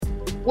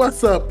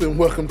What's up, and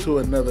welcome to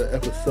another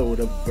episode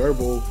of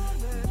Verbal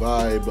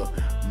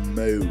Vibe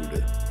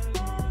Mode.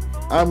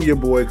 I'm your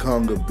boy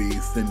Conga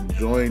Beast, and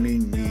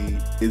joining me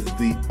is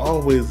the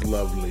always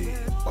lovely,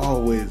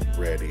 always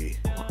ready,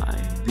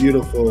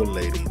 beautiful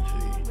Lady G.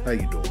 How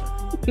you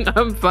doing?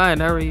 I'm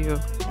fine. How are you?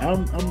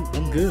 I'm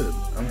good.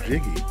 I'm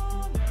jiggy.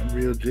 I'm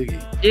real jiggy.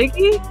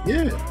 Jiggy?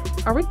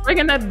 Yeah. Are we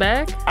bringing that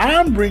back?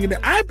 I'm bringing it.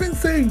 I've been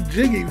saying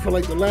jiggy for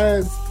like the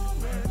last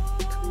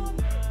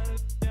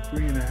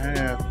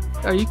 3.5.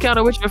 Are you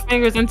counting with your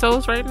fingers and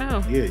toes right now?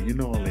 Yeah, you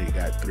know I only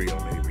got 3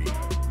 on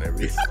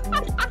every.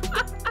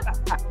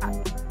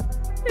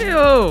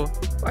 Ew.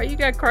 Why you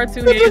got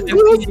cartoon hands and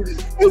feet?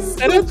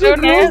 That is so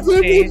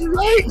nasty.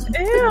 Right?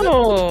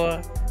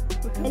 Ew.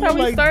 That's how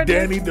we like started.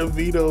 Danny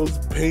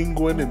DeVito's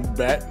Penguin and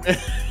Batman.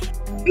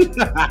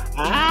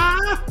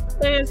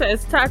 It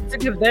says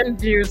Toxic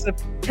Avengers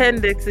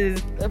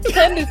appendices. I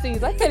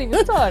can't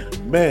even talk.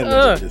 Man,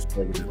 that's just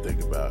something to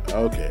think about.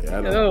 Okay,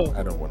 I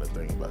don't want to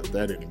think about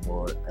that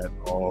anymore at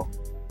all.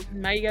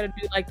 Now you gotta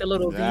do like the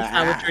little V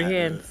sign with your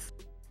hands.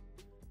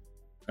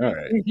 All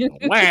right.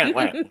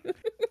 Wah.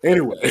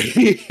 Anyway,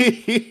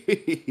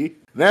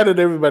 now that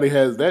everybody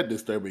has that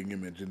disturbing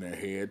image in their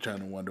head, trying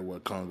to wonder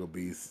what Congo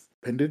Beast's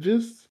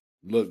appendages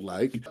look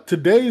like,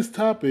 today's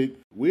topic,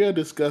 we are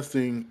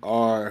discussing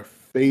our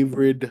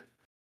favorite.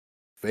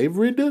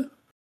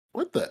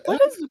 What the? What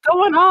is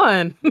going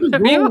on?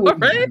 Are you all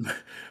right?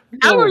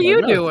 How are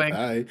you doing?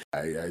 I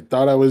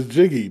thought I was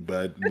jiggy,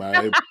 but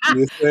my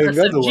you're saying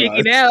so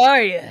jiggy now,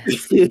 are you?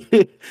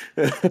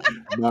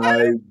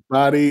 My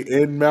body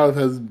and mouth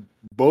has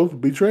both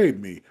betrayed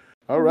me.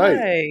 All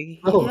right.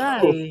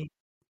 Why?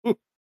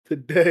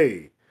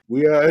 Today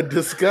we are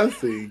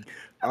discussing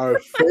our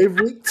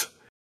favorite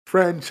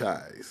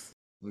franchise.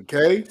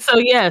 Okay. So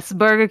yes,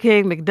 Burger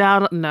King,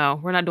 McDonald's. No,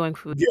 we're not doing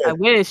food. Yes. I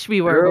wish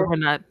we were, but we're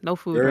not. No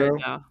food right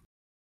now.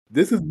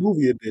 This is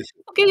movie edition.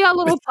 Okay, y'all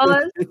little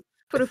pause.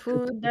 Put the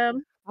food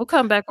down. We'll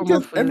come back with more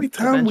food. Every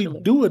time we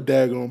do a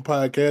daggone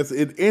podcast,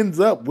 it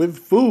ends up with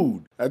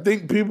food. I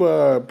think people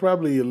are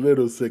probably a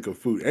little sick of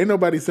food. Ain't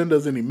nobody send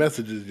us any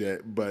messages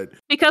yet, but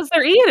because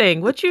they're eating.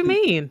 What you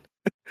mean?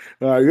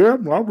 Yeah, I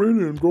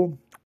really enjoy.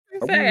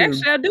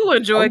 Actually, I do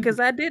enjoy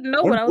because I didn't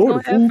know what I was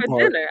going to have for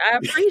dinner. I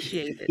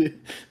appreciate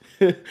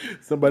it.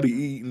 Somebody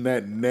eating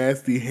that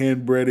nasty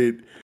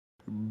hand-breaded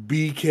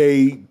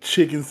BK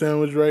chicken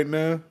sandwich right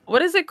now.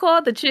 What is it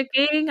called? The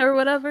chicken or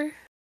whatever?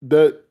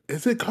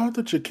 Is it called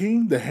the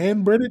chicken? The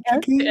hand-breaded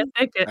chicken?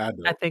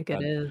 I think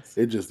it is.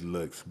 It just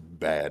looks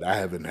bad. I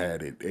haven't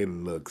had it. It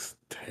looks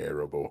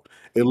terrible.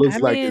 It looks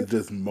like it's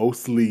just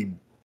mostly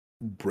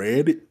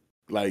bread.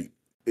 Like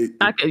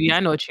I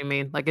know what you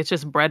mean. Like it's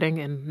just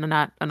breading and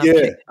not enough. Yeah,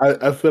 chicken.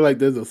 I feel like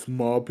there's a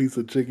small piece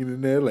of chicken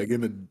in there, like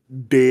in the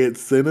dead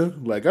center.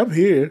 Like I'm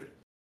here.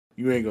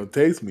 You ain't gonna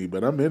taste me,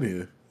 but I'm in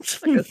here.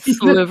 Like a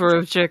sliver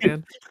of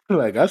chicken.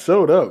 Like I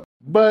showed up.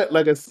 But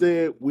like I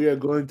said, we are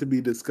going to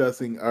be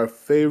discussing our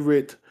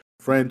favorite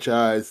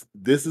franchise.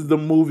 This is the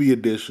movie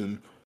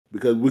edition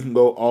because we can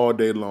go all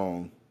day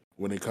long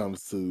when it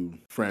comes to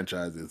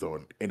franchises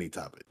on any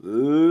topic.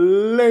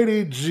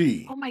 Lady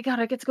G. Oh my God,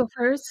 I get to go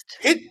first?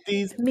 Hit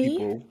these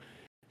people.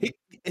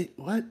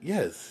 What?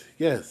 Yes,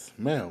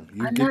 ma'am.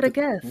 I'm not a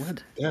guest.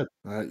 What?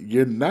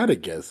 You're not a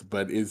guest,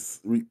 but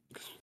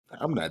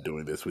I'm not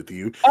doing this with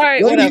you. All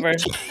right, whatever.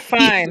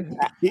 Fine.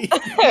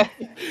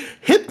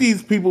 Hit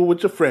these people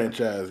with your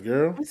franchise,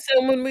 girl.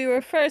 So when we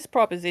were first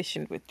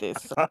propositioned with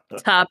this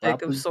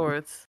topic of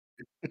sorts,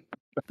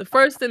 the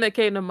first thing that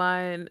came to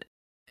mind,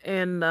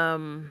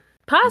 and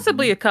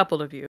possibly a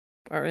couple of you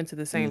are into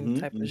the same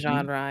type of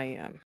genre I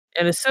am.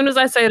 And as soon as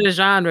I say the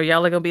genre,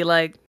 y'all are going to be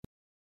like...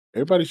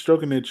 Everybody's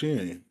stroking their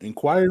chin.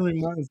 Inquiring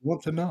minds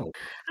want to know.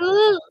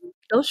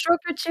 Don't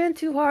stroke your chin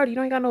too hard. You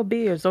don't got no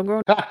beards. Don't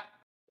grow.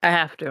 I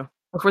have to.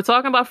 If we're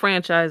talking about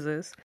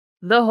franchises,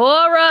 the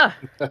horror.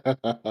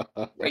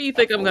 Where do you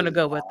think I'm going to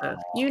go with this?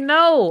 You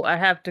know I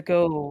have to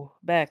go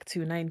back to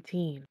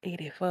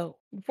 1984.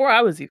 Before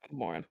I was even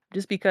born.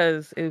 Just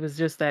because it was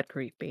just that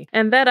creepy.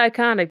 And that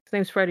iconic, his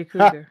name's Freddy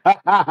Krueger.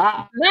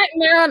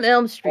 Nightmare on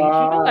Elm Street. You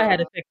know I had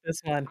to pick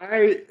this one.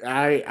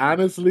 I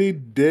honestly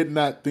did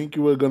not think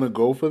you were going to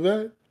go for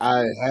that.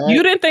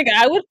 You didn't think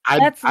I would?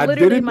 That's I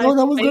didn't know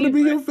that was going to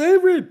be your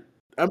favorite.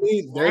 I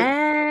mean,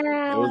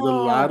 there was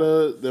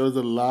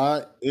a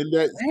lot in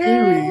that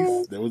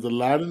series. There was a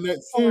lot in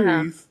that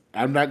series.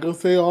 I'm not gonna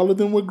say all of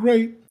them were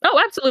great.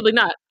 Oh, absolutely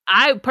not.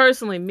 I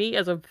personally, me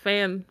as a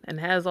fan and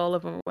has all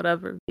of them,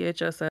 whatever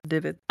VHS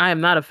did it. I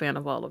am not a fan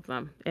of all of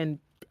them, and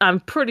I'm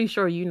pretty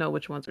sure you know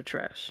which ones are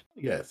trash.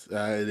 Yes,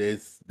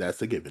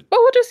 that's a given. But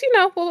we'll just,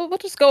 we'll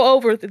just go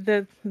over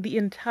the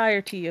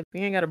entirety of. We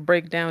ain't got to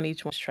break down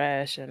each one's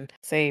trash and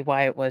say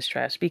why it was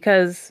trash,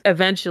 because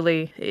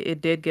eventually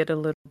it did get a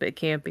little bit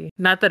campy.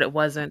 Not that it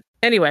wasn't.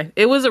 Anyway,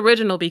 it was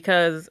original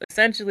because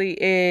essentially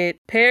it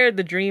paired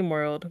the dream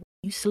world,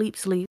 you sleep,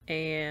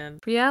 and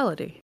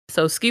reality.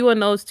 So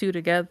skewing those two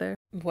together,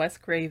 Wes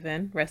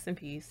Craven, rest in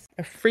peace,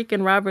 a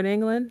freaking Robert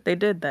Englund, they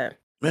did that.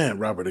 Man,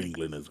 Robert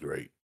Englund is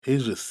great.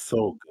 He's just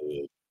so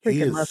good.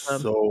 He is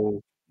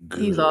so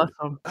He's good.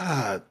 awesome.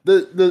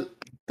 The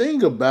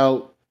thing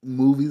about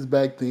movies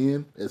back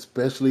then,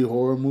 especially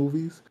horror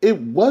movies, it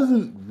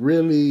wasn't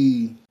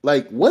really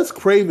like Wes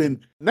Craven.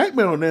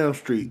 Nightmare on Elm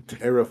Street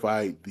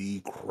terrified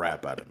the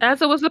crap out of me.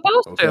 As it was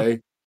supposed to.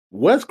 Okay,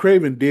 Wes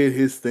Craven did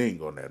his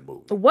thing on that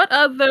movie. What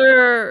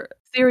other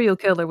serial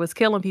killer was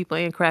killing people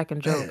and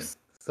cracking Man, jokes?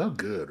 so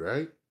good,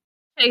 right?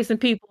 Chasing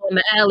people in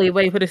the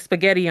alleyway with his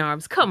spaghetti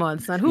arms. Come on,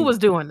 son. Who was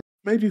doing that?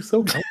 Made you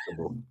so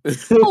comfortable.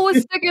 Who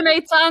was sticking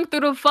their tongue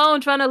through the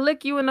phone trying to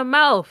lick you in the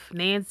mouth,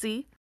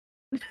 Nancy?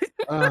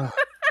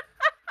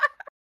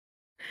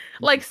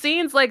 Like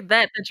scenes like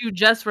that you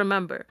just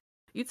remember.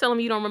 You telling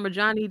me you don't remember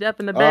Johnny Depp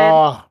in the bed?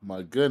 Oh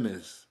my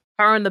goodness.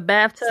 Her in the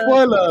bathtub?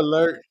 Spoiler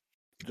alert.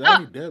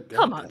 Johnny Depp got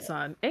Come on, got.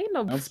 son. Ain't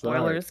no I'm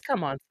spoilers. sorry.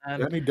 Come on, son.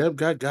 Johnny Depp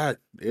got.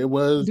 It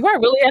was. Do I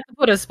really have to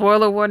put a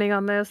spoiler warning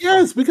on this?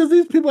 Yes, because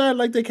these people act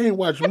like they can't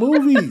watch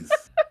movies.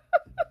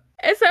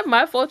 Is that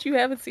my fault you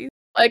haven't seen?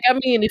 Like, I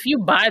mean, if you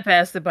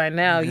bypassed it by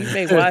now, you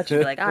may watch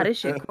it like, this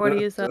shit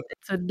corny as hell.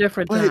 It's a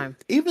different time.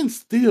 Even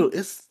still,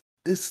 it's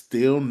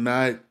still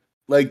not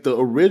like the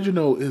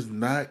original is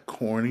not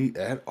corny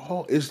at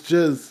all. It's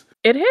just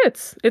it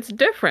hits. It's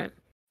different.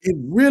 It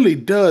really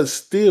does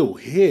still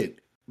hit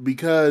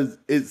because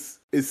it's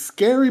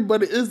scary,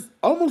 but it's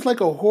almost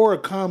like a horror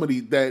comedy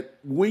that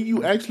when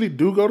you actually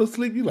do go to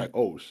sleep, you're like,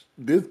 oh,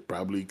 this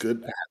probably could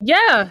happen.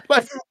 Yeah.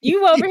 Like,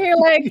 you over here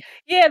like,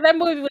 yeah, that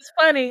movie was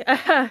funny.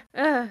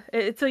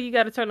 Until you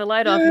got to turn the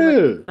light off.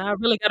 Like, I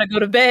really got to go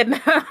to bed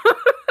now.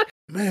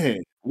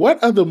 Man,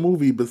 what other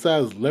movie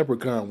besides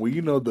Leprechaun where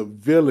you know the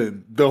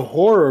villain, the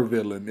horror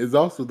villain, is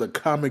also the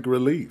comic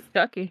relief?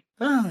 Chucky.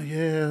 Oh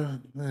yeah,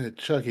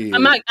 Chucky.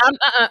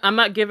 I'm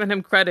not giving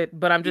him credit,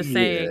 but I'm just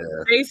saying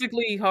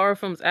basically horror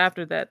films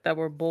after that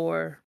were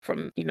bore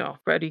from,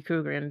 Freddy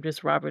Krueger and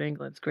just Robert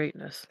Englund's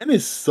greatness. And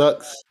it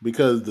sucks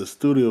because the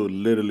studio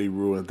literally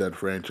ruined that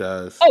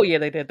franchise. Oh yeah,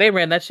 they did. They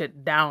ran that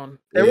shit down.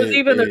 There was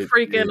even a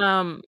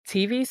freaking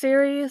TV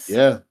series.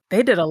 Yeah.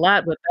 They did a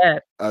lot with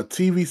that. A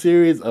TV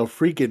series, a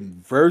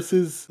freaking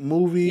versus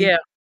movie. Yeah.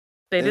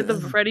 They did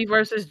the Freddy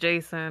versus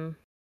Jason.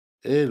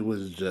 It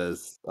was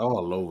just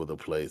all over the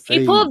place.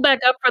 He pulled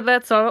back up for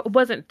that, so I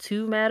wasn't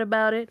too mad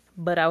about it.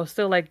 But I was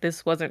still like,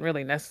 this wasn't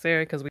really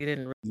necessary because we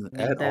didn't really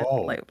need that.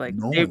 All. Like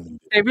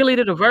they really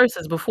did a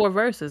versus before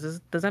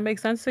versus. Does that make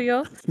sense to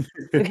y'all?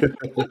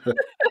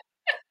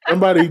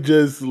 Somebody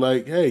just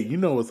like, hey,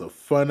 it's a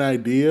fun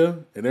idea,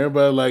 and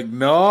everybody like,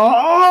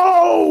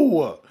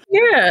 no.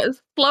 Yeah,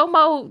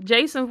 slow-mo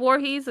Jason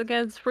Voorhees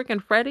against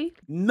freaking Freddy.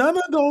 None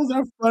of those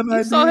are fun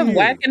ideas. You saw him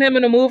whacking him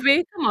in a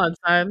movie? Come on,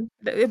 son.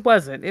 It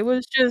wasn't. It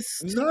was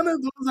just... None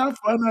of those are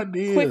fun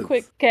ideas.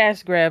 Quick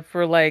cash grab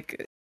for,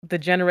 like, the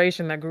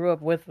generation that grew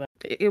up with them.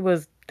 It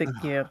was...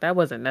 that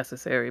wasn't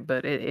necessary,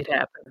 but it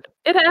happened.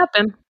 It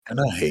happened. And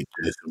I hate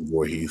Jason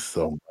Voorhees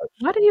so much.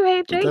 Why do you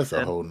hate Jason? That's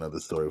a whole nother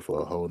story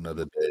for a whole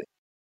nother day.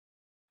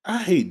 I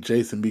hate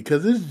Jason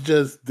because it's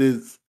just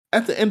this...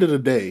 At the end of the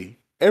day,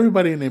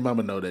 everybody and their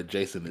mama know that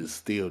Jason is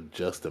still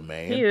just a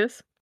man. He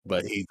is.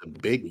 But he's a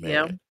big man.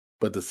 Yeah.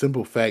 But the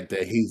simple fact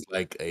that he's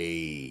like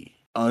a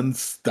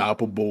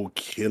unstoppable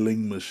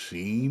killing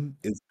machine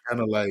is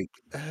kind of like...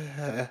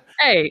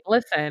 Hey,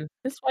 listen.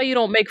 This is why you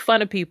don't make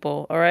fun of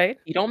people, all right?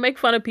 You don't make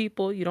fun of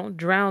people. You don't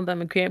drown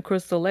them in Camp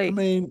Crystal Lake. I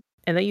mean...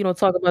 And then you don't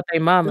talk about their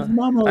mama. His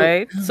mama,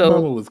 right? His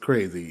mama was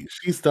crazy.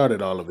 She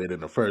started all of it in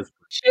the first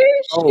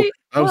place.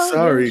 I'm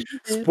sorry.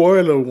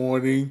 Spoiler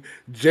warning.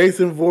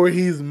 Jason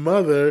Voorhees'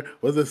 mother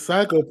was a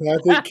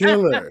psychopathic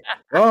killer.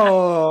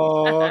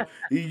 Oh,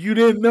 you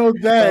didn't know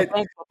that.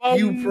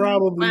 You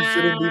probably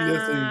shouldn't be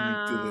listening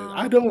to this.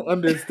 I don't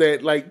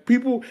understand. Like,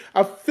 people,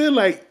 I feel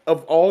like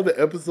of all the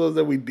episodes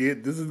that we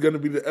did, this is going to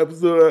be the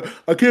episode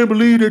I can't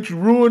believe that you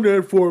ruined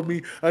that for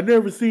me. I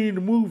never seen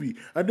the movie.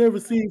 I never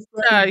seen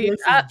Freddy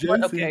versus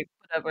Jason. Okay,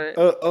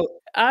 whatever.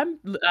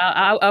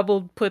 I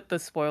will put the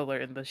spoiler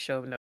in the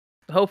show notes.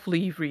 Hopefully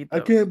you read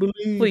them. I can't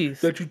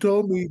believe that you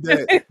told me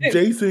that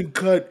Jason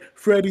cut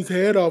Freddy's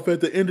head off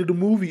at the end of the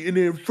movie and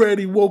then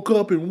Freddy woke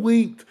up and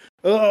winked.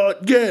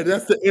 Yeah,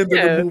 that's the end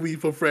of the movie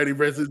for Freddy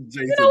versus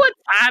Jason. You know what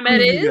time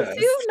it is?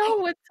 You know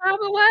what time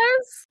it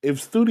was? If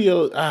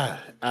studios,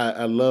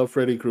 I love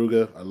Freddy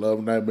Krueger. I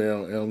love Nightmare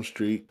on Elm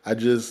Street. I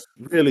just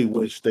really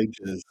wish they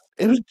just...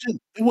 It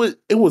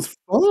was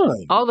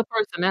fun. All the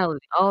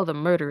personality, all the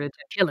murderers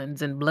and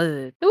killings and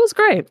blood. It was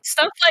great.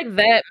 Stuff like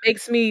that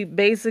makes me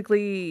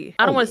basically,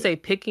 I don't want to say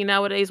picky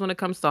nowadays when it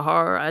comes to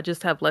horror. I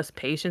just have less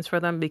patience for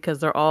them because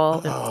they're all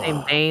in the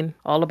same vein.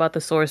 All about the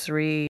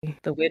sorcery,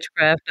 the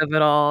witchcraft of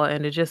it all.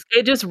 And it just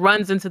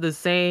runs into the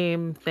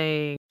same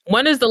thing.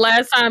 When is the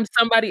last time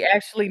somebody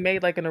actually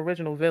made like an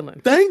original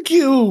villain? Thank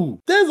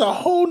you. There's a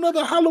whole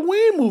nother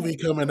Halloween movie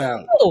coming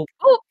out. Oh.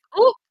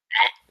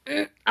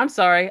 I'm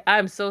sorry.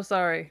 I'm so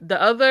sorry. The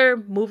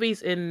other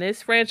movies in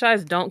this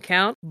franchise don't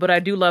count, but I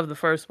do love the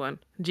first one,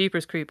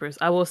 Jeepers Creepers.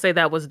 I will say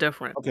that was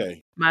different.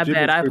 Okay. My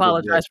bad. I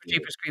apologize for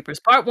Jeepers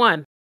Creepers. Part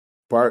 1.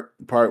 Part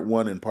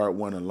 1 and part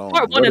 1 alone.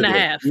 Part 1 and a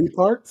half. 3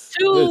 parts?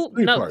 2.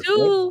 Three No, parts,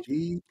 2. right?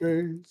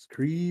 Jeepers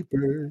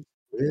Creepers.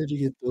 Where'd you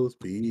get those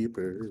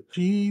peepers?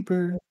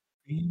 Jeepers,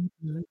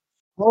 creepers.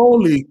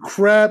 Holy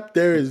crap,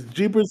 there is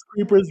Jeepers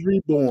Creepers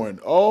Reborn.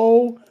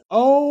 Oh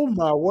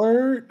my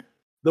word.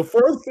 The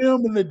fourth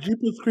film in the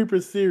Jeepers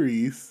Creepers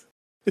series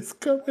is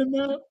coming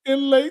out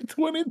in late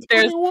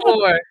There's 2021.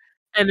 4,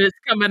 and it's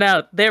coming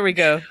out. There we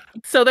go.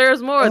 So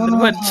there's more than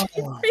one Ah.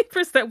 Jeepers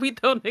Creepers that we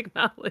don't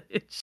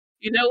acknowledge.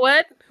 You know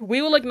what?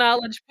 We will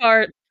acknowledge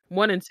part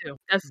 1 and 2.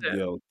 That's it.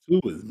 Yo,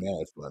 2 is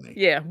mad funny.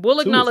 Yeah, we'll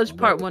 2 is acknowledge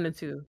part hilarious. 1 and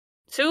 2.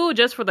 2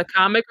 just for the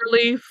comic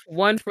relief,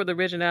 1 for the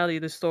originality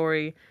of the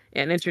story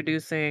and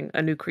introducing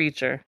a new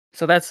creature.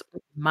 So that's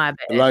my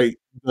bad. Like,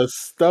 the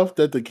stuff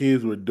that the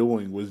kids were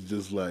doing was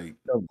just like,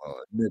 "Come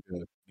on,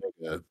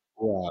 nigga,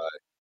 why?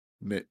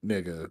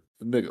 Nigga,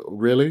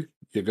 really?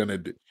 You're gonna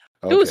do"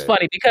 It was okay.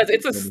 funny because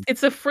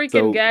it's a freaking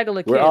So, gaggle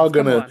of we're kids, all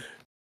come gonna on.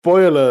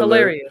 spoiler alert,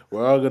 Hilarious.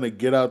 we're all gonna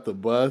get out the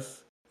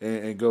bus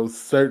and go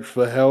search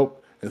for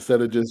help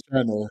instead of just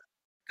trying to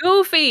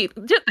Goofy!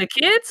 Just the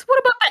kids? What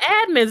about the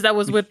admins that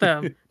was with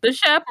them? The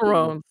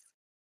chaperones?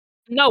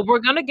 No, we're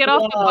gonna get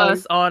off the Why?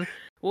 bus on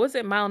what was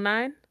it, mile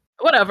 9?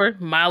 Whatever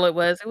mile it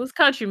was. It was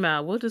Country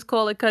Mile. We'll just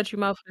call it Country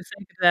Mile for the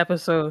sake of the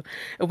episode.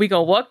 And we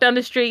gonna walk down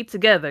the street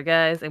together,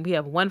 guys, and we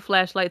have 1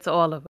 flashlight to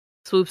all of us.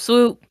 Swoop,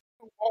 swoop.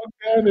 Walk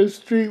down the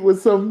street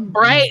with some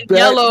Bright bat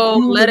yellow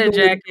leather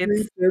humanoid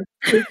jackets.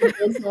 creature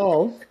picking us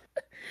off.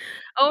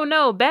 Oh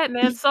no,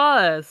 Batman saw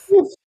us.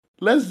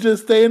 Let's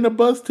just stay in the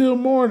bus till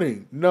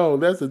morning. No,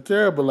 that's a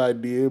terrible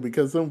idea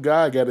because some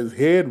guy got his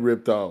head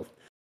ripped off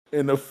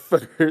in the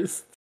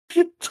first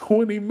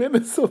 20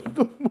 minutes of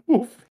the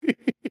movie.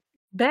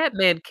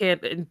 Batman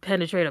can't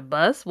penetrate a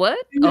bus. What?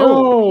 Yo.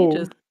 Oh, he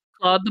just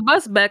clawed the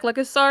bus back like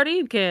a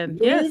sardine can.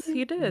 Yes,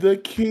 he did. The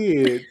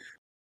kid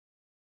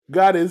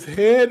got his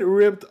head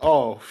ripped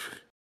off.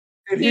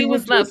 And He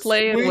was not just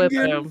playing with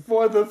swinging him.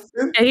 for the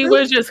fences. And he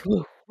was just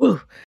woo, woo,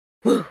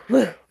 woo,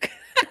 woo.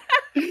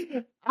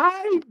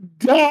 I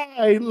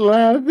died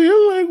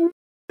laughing like,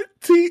 what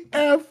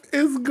TF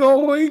is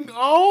going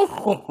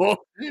on?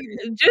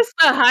 Just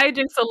the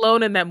hijinks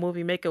alone in that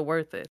movie make it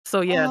worth it.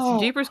 So yes, Oh.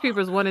 Jeepers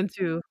Creepers 1 and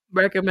 2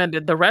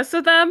 recommended. The rest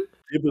of them,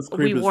 Jeepers we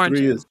Creepers warned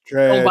 3 you. is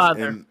trash,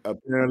 bother. and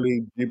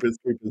apparently Jeepers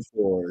Creepers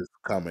 4 is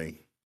coming.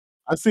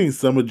 I seen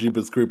some of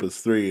Jeepers Creepers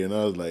 3, and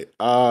I was like,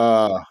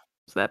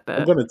 Is that I'm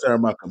bad? gonna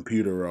turn my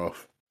computer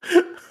off.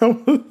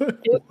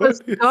 It was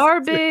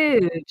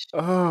garbage.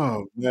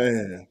 Oh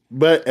man!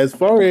 But as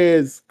far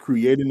as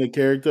creating a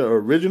character,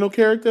 original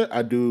character,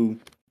 I do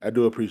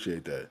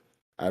appreciate that.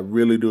 I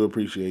really do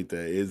appreciate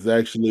that. It's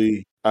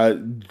actually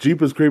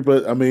Jeepers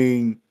Creepers. I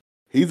mean,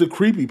 he's a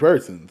creepy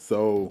person,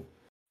 so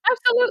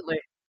Absolutely.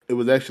 it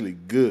was actually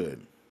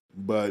good.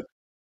 But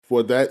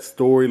for that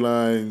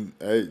storyline,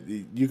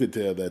 you could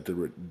tell that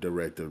the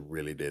director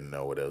really didn't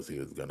know what else he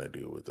was gonna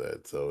do with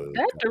that. So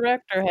That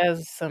director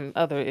has some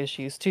other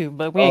issues too,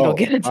 but we ain't gonna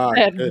get into my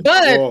that.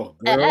 goodness.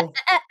 But girl,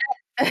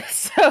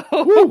 so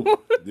woo,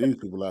 these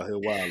people out here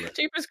wilding.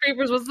 Jeepers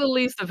Creepers was the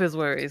least of his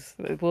worries.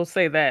 We'll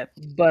say that.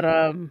 But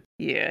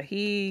yeah,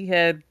 he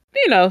had,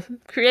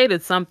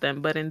 created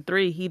something, but in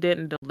 3 he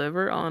didn't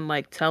deliver on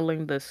like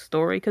telling the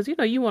story cuz you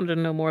wanted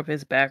to know more of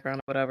his background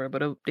or whatever,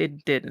 but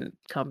it didn't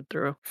come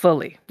through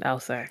fully, I'll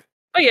say.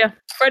 But yeah,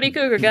 Freddy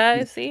Krueger,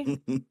 guys,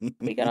 see?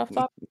 We got off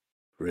topic.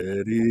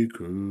 Freddy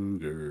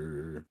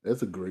Krueger.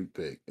 That's a great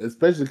pick.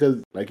 Especially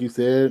because, like you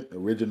said,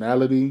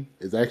 originality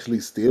is actually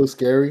still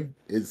scary.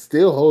 It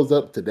still holds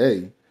up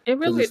today. It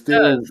Because really it's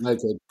still does. like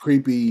a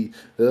creepy,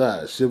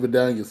 shiver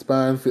down your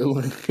spine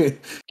feeling.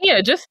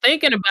 Yeah, just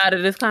thinking about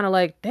it, it's kind of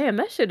like, damn,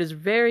 that shit is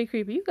very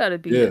creepy. You gotta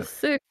be Yeah.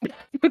 sick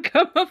to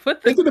come up with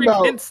a Thinking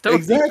about freaking story.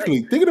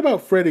 exactly thinking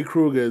about Freddy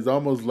Krueger is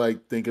almost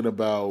like thinking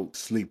about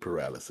sleep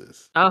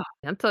paralysis. Oh,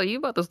 I'll tell you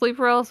about the sleep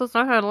paralysis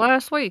I had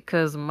last week,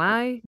 cause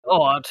my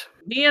God,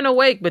 being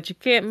awake but you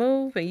can't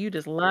move and you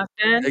just locked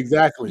in.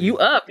 Exactly. You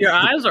up, your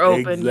eyes are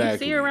open, you see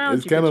Exactly. around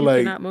It's you, but kind of you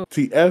like cannot move.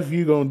 TF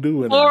you gonna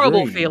do in a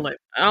Horrible dream. feeling.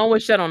 I don't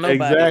wish that on nobody,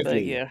 but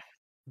Exactly. yeah,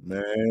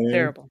 Man.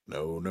 terrible.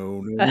 No.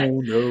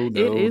 It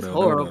is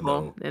horrible,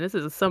 No. and this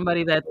is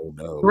somebody that's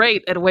No.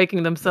 great at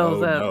waking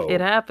themselves up. No.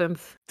 It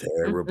happens.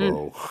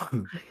 Terrible.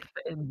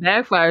 It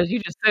backfires. You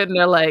just sitting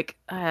there like,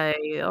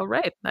 all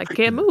right, I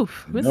can't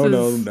move. This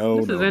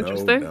is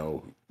interesting.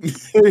 No.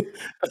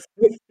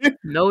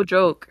 No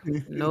joke.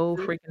 No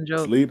freaking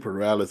joke. Sleep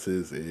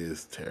paralysis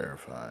is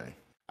terrifying.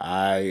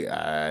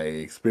 I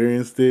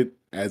experienced it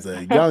as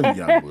a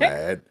young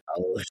lad.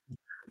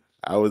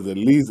 I was at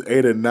least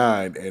 8 or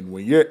 9, and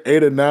when you're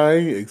 8 or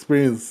 9,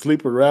 experience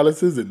sleep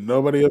paralysis, and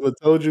nobody ever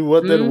told you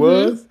what that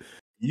was,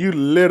 you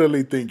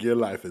literally think your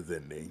life is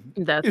ending.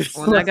 That's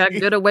when I got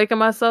good at waking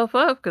myself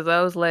up because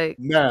I was like,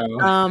 No.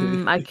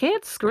 I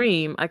can't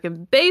scream. I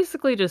can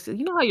basically just,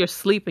 how you're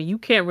sleeping, you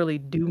can't really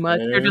do much.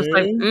 You're just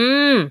like,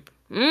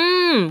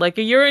 like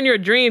you're in your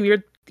dream.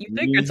 You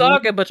think you're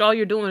talking, but all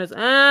you're doing is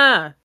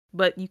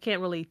but you can't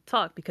really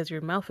talk because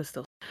your mouth is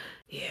still.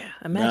 Yeah,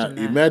 imagine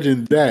that.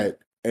 Imagine that.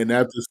 And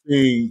after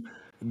seeing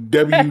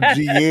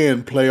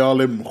WGN play all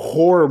them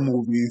horror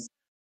movies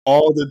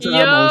all the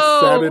time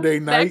on Saturday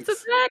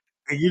nights,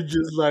 and you're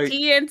just like,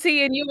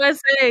 TNT and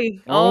USA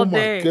oh all my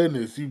day.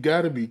 goodness, you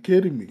gotta be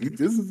kidding me.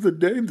 This is the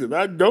day that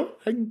I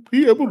can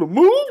be able to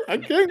move. I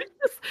can't.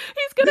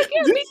 He's gonna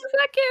get me This, because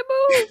I can't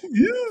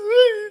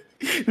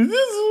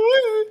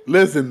move.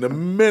 Listen, the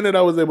minute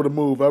I was able to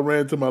move, I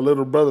ran to my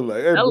little brother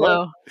like, hey, bro,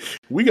 Hello.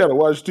 we gotta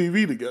watch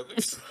TV together.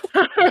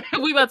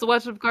 We about to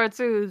watch some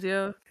cartoons,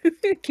 yo.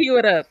 Cue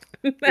it up.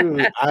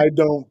 Dude, I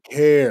don't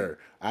care.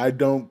 I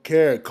don't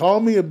care. Call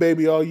me a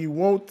baby all you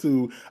want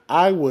to.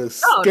 I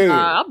was Oh, scared.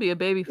 nah, I'll be a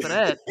baby for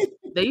that.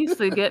 They used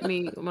to get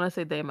me when I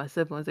say they, my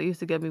siblings, they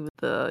used to get me with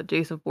the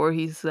Jason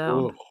Voorhees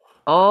sound Oh,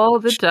 all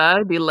the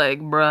time. Be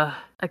like, bruh,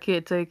 I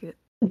can't take it.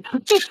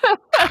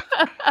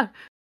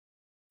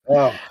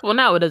 oh, Well,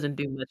 now it doesn't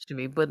do much to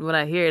me, but when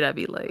I hear it, I'd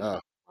be like,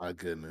 oh, my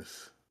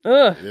goodness.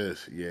 ugh.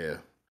 Yes, yeah.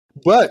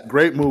 But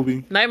great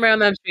movie. Nightmare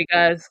on Elm Street,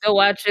 guys. Go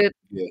watch it.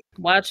 Yeah.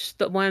 Watch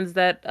the ones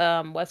that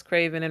Wes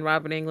Craven and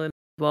Robert Englund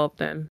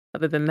involved in.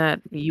 Other than that,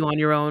 you on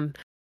your own.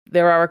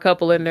 There are a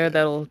couple in there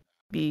that'll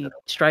be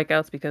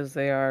strikeouts because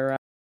they are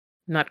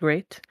not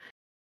great.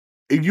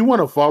 If you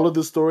want to follow the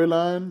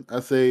storyline,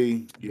 I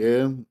say,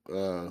 yeah,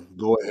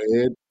 go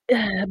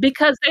ahead.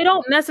 Because they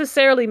don't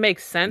necessarily make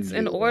sense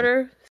in Yeah.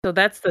 order. So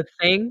that's the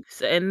thing.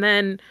 And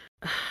then,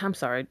 I'm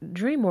sorry,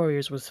 Dream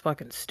Warriors was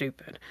fucking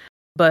stupid.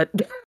 But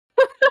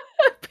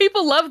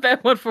people love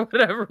that one for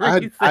whatever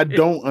reason. I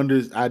don't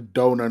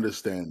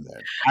understand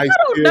that. I don't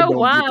still know don't get that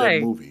why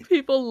movie.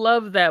 people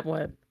love that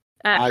one.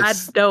 I don't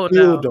still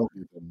know. don't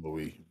get that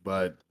movie,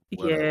 but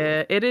whatever.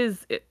 Yeah, it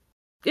is.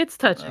 It's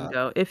touch and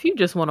go. If you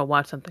just want to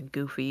watch something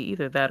goofy,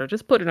 either that or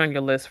just put it on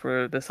your list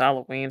for this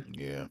Halloween.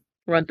 Yeah.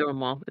 Run through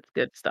them all. It's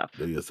good stuff.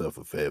 Do yourself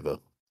a favor.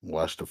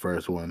 Watch the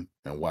first one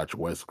and watch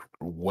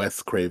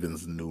Wes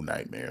Craven's New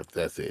Nightmare.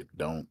 That's it.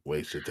 Don't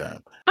waste your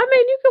time. I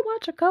mean, you can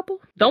watch a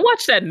couple. Don't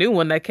watch that new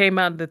one that came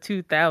out in the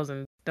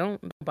 2000s.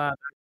 Don't bother.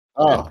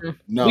 Oh,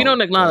 no. We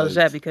don't acknowledge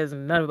that because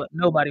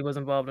nobody was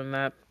involved in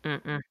that.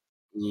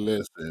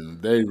 Listen,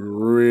 they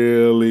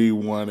really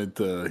wanted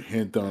to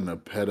hint on the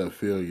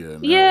pedophilia.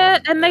 Yeah,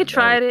 and they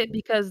tried it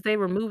because they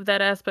removed that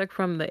aspect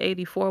from the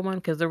 84 one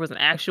because there was an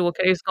actual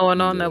case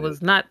going on that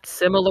was not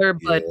similar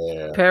but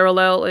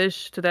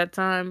parallel-ish to that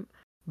time.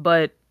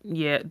 But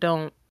yeah,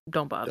 don't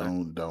bother.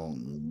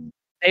 Don't.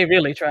 They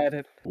really tried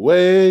it.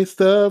 Waste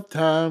of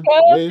time.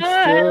 Waste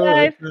your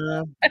life.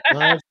 time.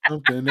 Watch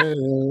something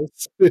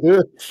else.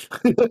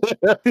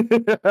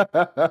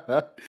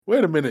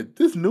 Wait a minute.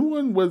 This new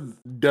one was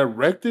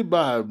directed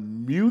by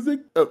music?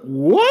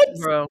 What?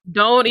 Bro,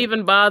 don't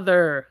even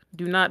bother.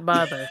 Do not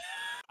bother.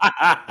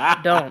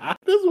 Don't.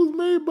 This was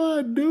made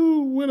by a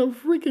dude with a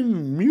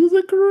freaking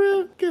music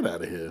career? Get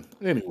out of here.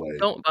 Anyway.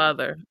 Don't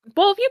bother.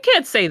 Well, you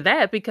can't say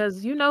that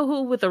because you know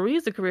who with a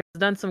music career has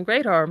done some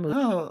great horror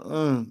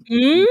movies.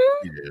 Yeah.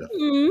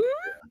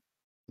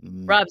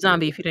 Rob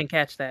Zombie, if you didn't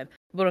catch that.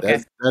 But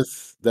okay.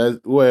 That's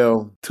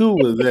well, 2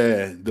 was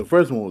there. The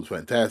first one was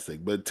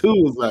fantastic, but 2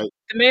 was like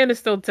the man is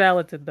still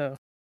talented though.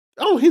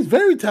 Oh, he's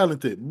very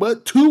talented,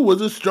 but 2 was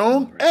a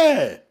strong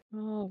ad.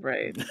 All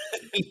right.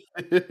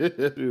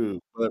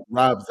 But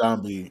Rob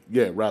Zombie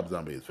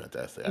is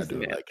fantastic. I do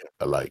like it.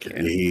 I like it.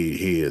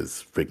 He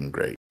is freaking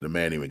great. The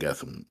man even got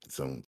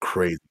some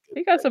crazy.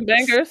 He got some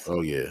bangers.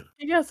 Oh yeah.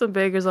 He got some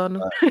bangers on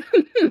him.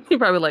 He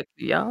probably like,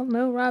 y'all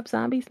know Rob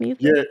Zombie's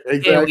music? Yeah,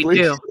 exactly.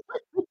 Yeah,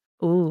 we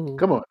do. Ooh.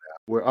 Come on now.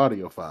 We're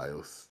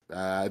audiophiles.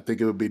 I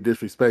think it would be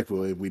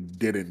disrespectful if we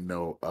didn't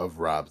know of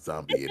Rob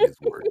Zombie and his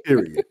work.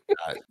 Period.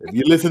 If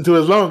you listen to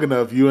us long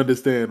enough, you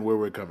understand where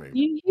we're coming.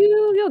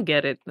 You'll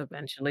get it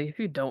eventually. If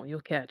you don't, you'll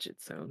catch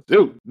it soon.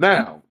 Dude,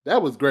 now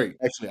that was great.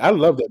 Actually, I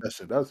love that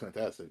shit. That was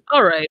fantastic.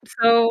 All right.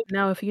 So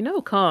now, if you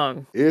know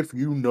Kong, if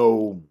you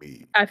know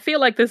me, I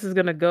feel like this is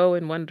gonna go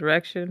in one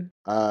direction.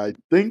 I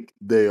think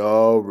they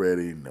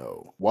already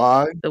know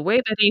why. The way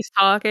that he's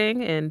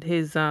talking and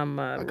his I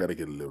gotta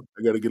get a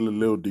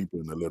little deeper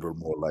and a little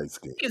more light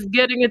skin. He's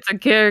getting into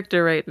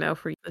character right now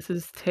for you. This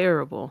is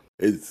terrible.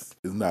 It's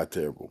not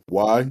terrible.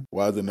 Why?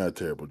 Why is it not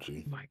terrible,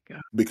 G? Oh my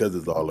God. Because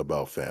it's all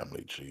about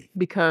family, G.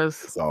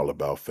 Because it's all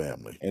about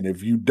family. And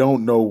if you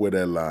don't know where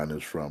that line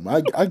is from,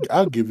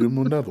 I'll give him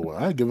another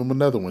one. I'll give him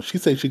another one. She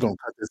says she's gonna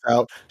cut this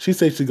out. She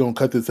says she's gonna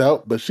cut this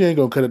out, but she ain't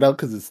gonna cut it out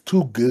because it's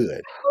too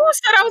good. Who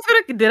said I was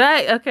gonna? Did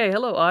I? Okay,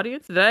 hello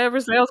audience. Did I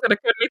ever say I was gonna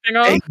cut anything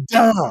off?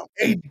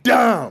 Hey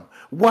Dom,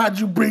 why'd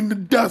you bring the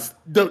dust?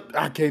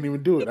 I can't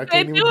even do it. I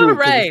can't even do it.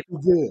 Right.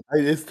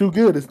 It's too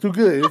good. It's too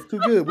good. It's too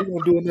good. We're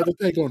gonna do another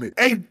take on it.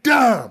 Hey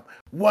Dom,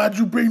 why'd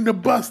you bring the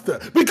buster?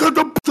 Because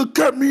the buster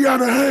cut me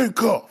out of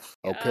handcuffs.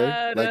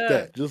 Okay, like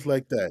that, just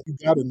like that. You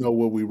gotta know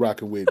what we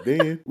rocking with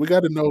then. We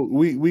gotta know.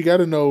 We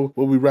gotta know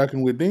what we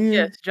rocking with then.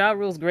 Yes, Ja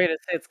Rule's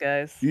greatest hits,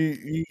 guys.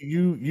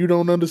 You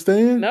don't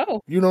understand?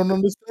 No, you don't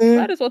understand.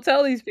 Might as well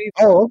tell these people.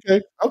 Oh,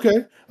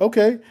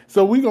 okay.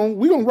 So we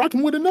gonna rock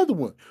him with another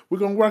one. We're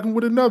gonna rock him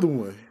with another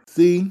one.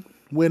 See,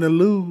 win or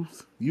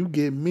lose, you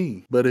get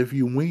me. But if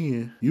you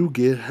win, you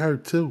get her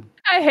too.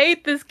 I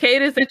hate this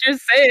cadence that you're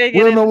saying.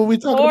 You don't know what we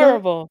talking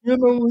about? You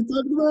know what we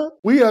talking about?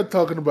 We are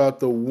talking about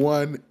the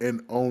one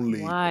and only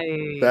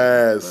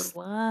Fast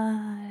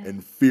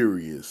and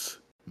Furious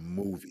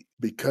movie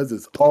because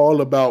it's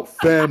all about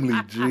family,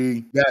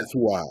 G. That's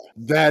why.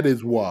 That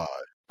is why.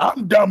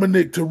 I'm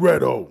Dominic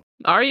Toretto.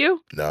 Are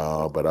you?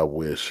 No, but I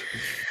wish.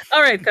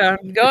 All right, Con,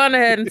 go on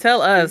ahead and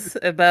tell us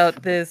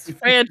about this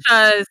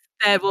franchise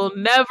that will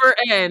never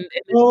end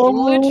and is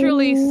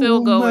literally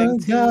still going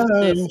to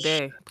this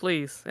day.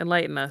 Please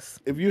enlighten us.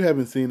 If you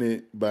haven't seen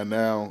it by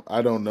now,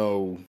 I don't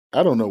know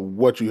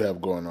what you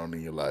have going on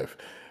in your life.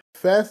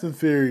 Fast and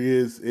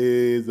Furious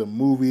is a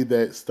movie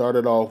that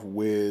started off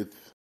with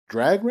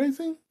drag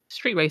racing?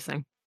 Street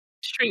racing.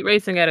 Street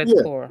racing at its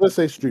core. Let's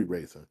say street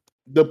racing.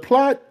 The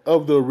plot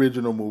of the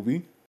original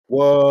movie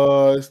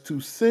was to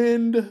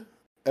send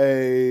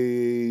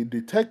a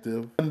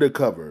detective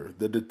undercover.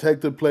 The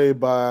detective played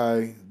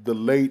by the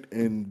late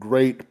and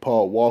great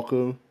Paul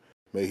Walker,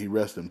 may he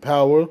rest in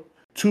power,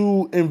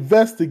 to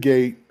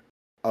investigate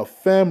a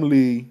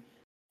family.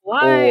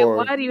 Why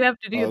do you have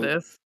to do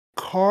this?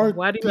 Car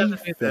thief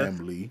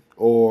family,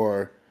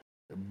 or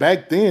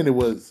back then it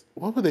was,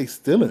 what were they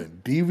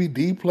stealing?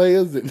 DVD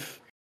players and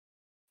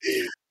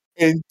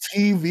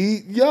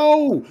TV.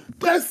 Yo,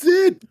 that's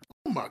it.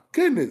 Oh my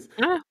goodness.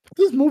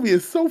 This movie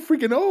is so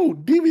freaking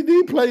old.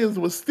 DVD players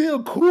were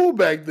still cool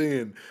back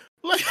then.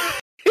 Like,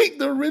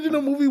 the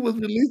original movie was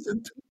released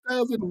in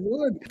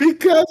 2001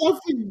 because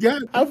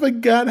I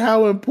forgot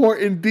how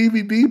important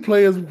DVD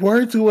players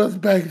were to us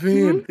back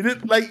then.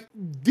 Like,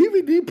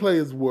 DVD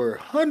players were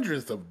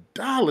hundreds of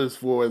dollars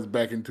for us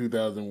back in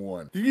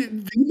 2001. Do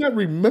you not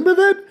remember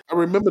that? I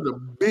remember the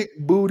big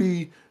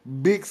booty,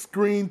 big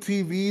screen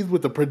TVs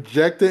with a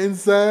projector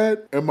inside.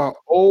 And my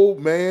old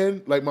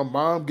man, like my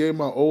mom gave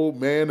my old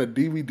man a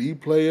DVD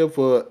player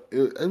for,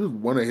 it was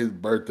one of his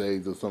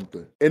birthdays or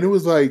something. And it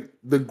was like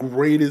the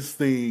greatest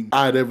thing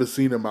I'd ever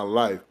seen in my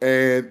life.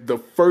 And the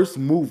first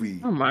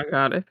movie. Oh my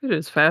God, if it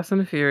is Fast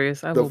and the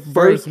Furious, I the will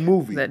first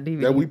movie that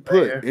DVD that we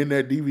player. put in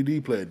that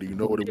DVD player. Do you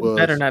know what it was?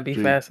 Better not be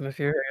Fast and the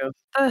Furious.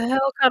 The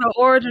hell kind of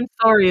origin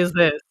story is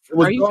this? It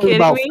was Are you all kidding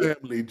about me?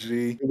 family,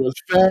 G. It was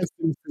Fast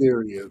and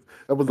Furious.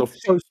 That was the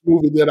first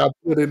movie that I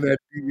put in that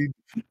DVD.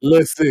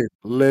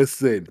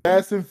 Listen.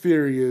 Fast and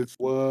Furious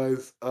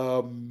was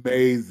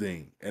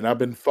amazing. And I've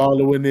been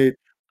following it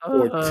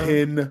for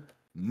 10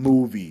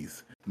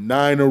 movies.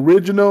 9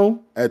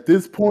 original, at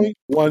this point,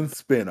 1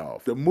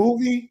 spinoff. The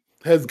movie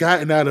has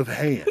gotten out of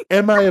hand.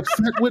 Am I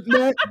upset with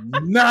that?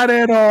 Not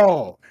at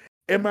all.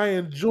 Am I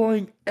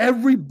enjoying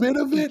every bit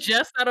of it?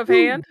 Just out of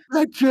hand?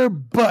 Bet your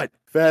butt.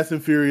 Fast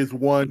and Furious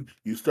 1,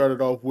 you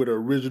started off with an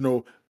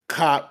original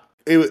cop.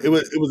 It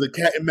was a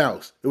cat and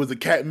mouse. It was a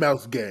cat and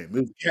mouse game.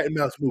 It was a cat and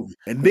mouse movie.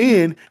 And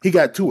then he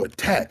got too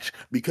attached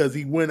because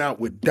he went out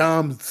with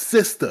Dom's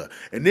sister.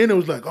 And then it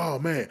was like, oh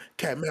man,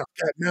 cat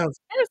mouse.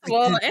 First of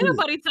all, ain't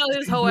nobody tell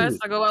his whole ass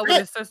to go out with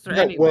his sister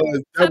anyway.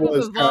 That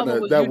was kind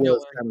of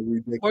ridiculous.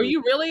 Were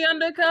you really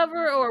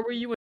undercover or were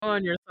you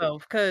enjoying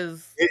yourself?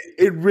 Because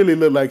it really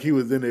looked like he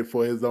was in it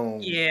for his own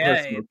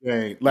personal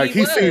thing. Like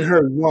he seen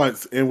her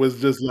once and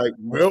was just like,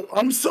 well,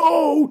 I'm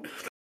sold.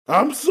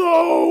 I'm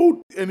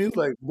sold. And he's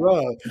like,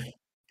 bruh,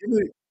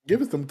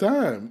 give it some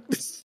time.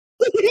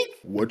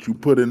 What you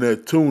put in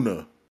that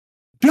tuna?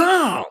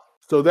 Dom!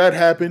 So that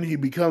happened. He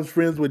becomes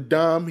friends with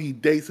Dom. He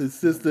dates his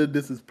sister.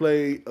 This is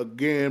played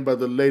again by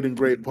the late and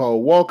great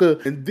Paul Walker.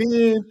 And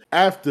then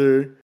at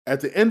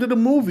the end of the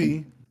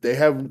movie, they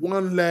have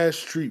one last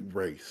street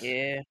race.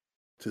 Yeah.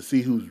 To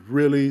see who's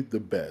really the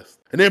best.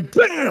 And then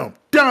bam!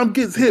 Dom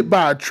gets hit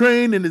by a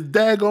train in his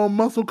daggone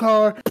muscle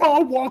car.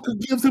 Paul Walker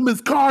gives him his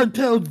car and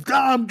tells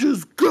Dom,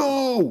 just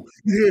go!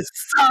 You hear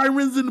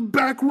sirens in the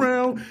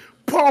background.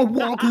 Paul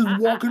Walker's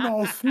walking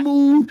all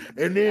smooth,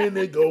 and then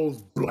it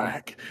goes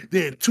black.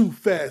 Then Too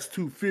Fast,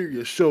 Too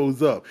Furious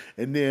shows up,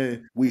 and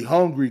then we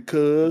hungry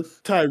cuz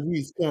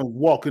Tyrese comes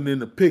walking in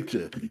the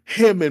picture.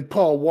 Him and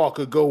Paul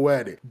Walker go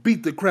at it,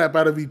 beat the crap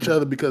out of each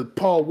other because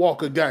Paul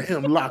Walker got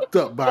him locked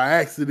up by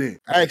accident.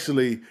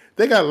 Actually,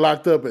 they got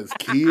locked up as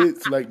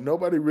kids. Like,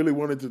 nobody really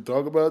wanted to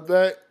talk about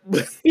that.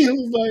 But it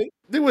was like,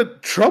 they were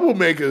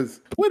troublemakers.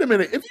 Wait a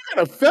minute, if you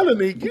got a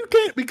felony, you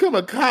can't become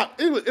a cop.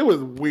 It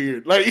was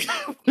weird. Like,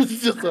 it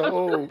was just a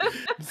whole.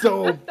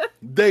 So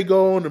they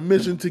go on a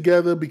mission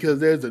together because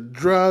there's a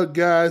drug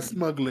guy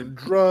smuggling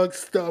drug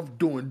stuff,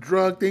 doing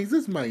drug things.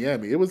 It's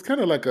Miami. It was kind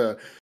of like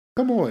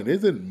come on,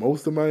 isn't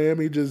most of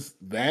Miami just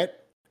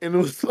that? And it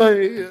was like,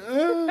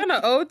 what kind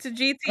of ode to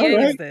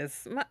GTA is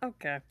this?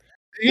 Okay.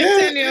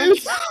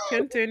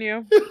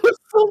 Continue. It was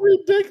so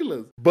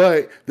ridiculous.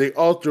 But they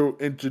also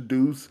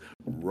introduced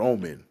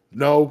Roman.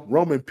 No,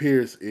 Roman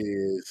Pierce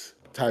is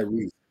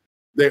Tyrese.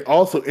 They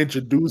also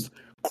introduced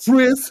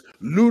Chris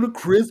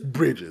Ludacris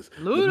Bridges.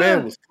 The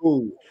man was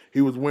cool.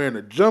 He was wearing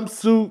a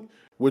jumpsuit,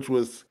 which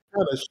was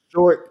kind of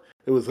short.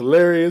 It was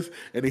hilarious.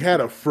 And he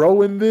had a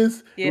fro in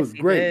this. Yes, it was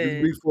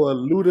great. Before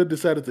Luda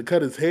decided to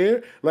cut his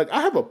hair. Like, I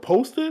have a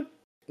poster.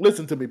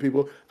 Listen to me,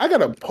 people. I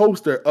got a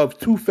poster of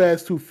Too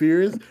Fast, Too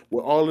Furious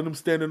with all of them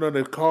standing on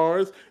their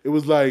cars. It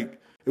was like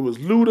It was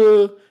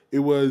Luda. It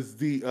was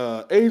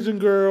the Asian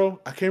girl.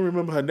 I can't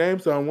remember her name,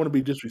 so I don't want to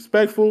be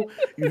disrespectful.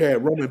 You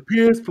had Roman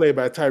Pierce, played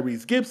by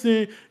Tyrese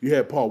Gibson. You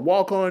had Paul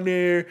Walker on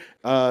there.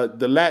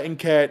 The Latin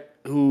cat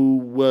who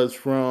was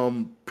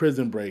from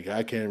Prison Break.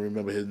 I can't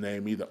remember his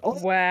name either. Oh,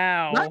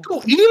 Wow.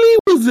 Michael Ealy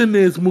was in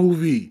this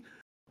movie.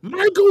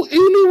 Michael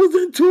Ealy was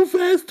in Too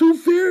Fast, Too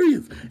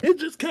Furious. It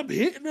just kept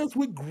hitting us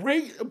with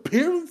great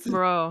appearances.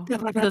 Bro,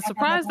 the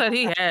surprise that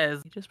he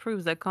has just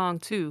proves that Kong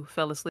 2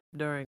 fell asleep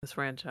during this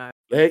franchise.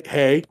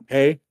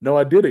 Hey, no,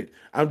 I didn't.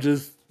 I'm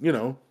just,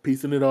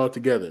 piecing it all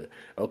together.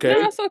 Okay.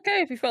 No, it's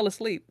okay if you fell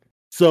asleep.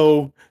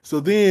 So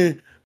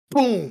then,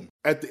 boom,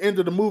 at the end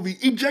of the movie,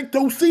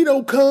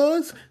 ejectocito,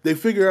 cuz they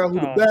figure out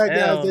who the bad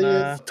guys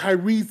is.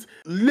 Tyrese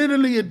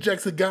literally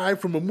ejects a guy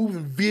from a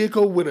moving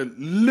vehicle with a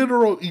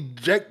literal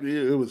eject.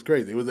 It was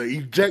crazy. It was an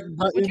eject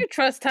button. Would you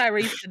trust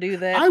Tyrese to do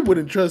that? I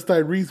wouldn't trust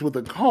Tyrese with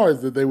the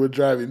cars that they were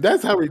driving.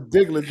 That's how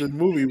ridiculous this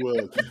movie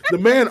was. The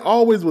man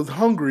always was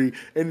hungry,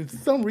 and for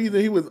some reason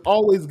he was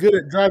always good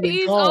at driving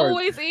He's cars.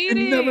 always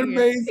eating. It never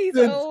made He's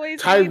sense.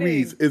 always Tyrese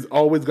eating. is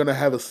always going to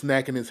have a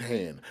snack in his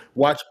hand.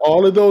 Watch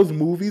all of those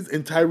movies,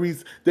 and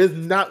Tyrese, there's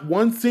not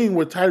one scene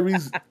where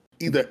Tyrese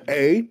either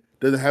A,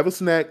 doesn't have a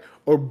snack,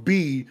 or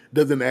B,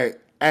 doesn't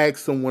ask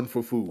someone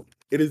for food.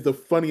 It is the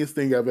funniest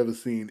thing I've ever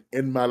seen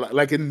in my life.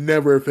 Like, it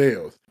never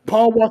fails.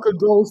 Paul Walker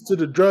goes to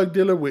the drug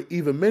dealer with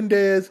Eva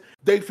Mendes.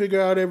 They figure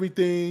out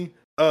everything.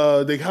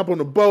 They hop on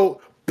the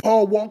boat.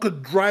 Paul Walker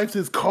drives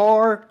his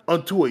car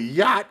onto a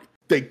yacht.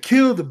 They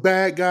kill the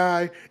bad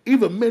guy.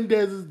 Eva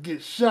Mendes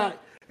gets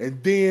shot.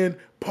 And then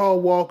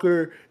Paul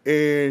Walker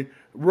and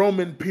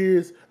Roman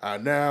Pierce are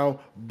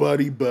now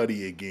buddy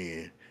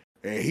again.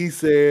 And he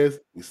says,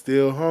 "We're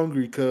still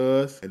hungry,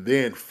 cuz." And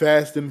then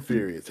Fast and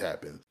Furious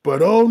happens.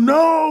 But oh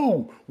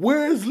no!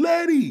 Where's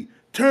Letty?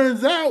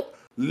 Turns out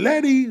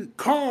Letty's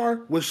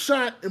car was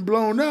shot and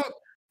blown up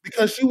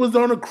because she was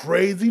on a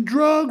crazy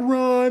drug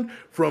run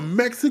from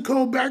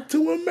Mexico back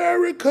to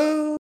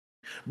America.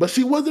 But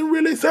she wasn't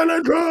really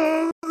selling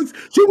drugs.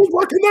 She was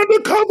working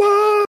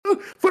undercover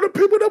for the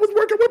people that was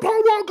working with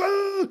Paul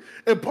Walker.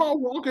 And Paul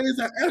Walker is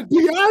an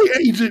FBI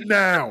agent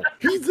now.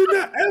 He's in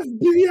the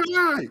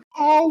FBI.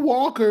 Paul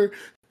Walker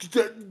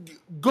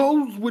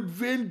goes with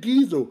Vin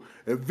Diesel.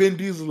 And Vin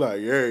Diesel's like,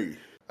 "Hey,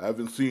 I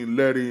haven't seen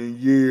Letty in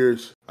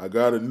years. I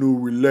got a new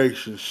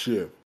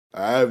relationship.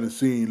 I haven't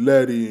seen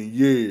Letty in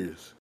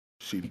years.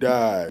 She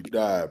died,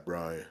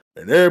 Brian."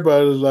 And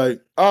everybody was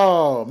like,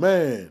 "Oh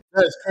man,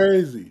 that's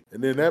crazy."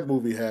 And then that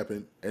movie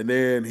happened. And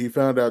then he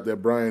found out that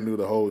Brian knew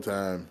the whole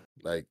time.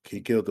 Like, he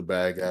killed the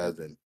bad guys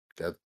and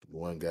got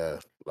one guy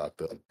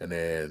locked up. And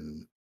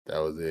then that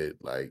was it.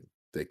 Like,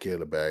 they kill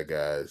the bad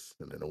guys,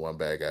 and then the one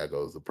bad guy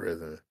goes to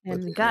prison.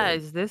 And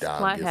guys, this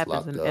plot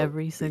happens in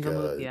every single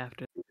movie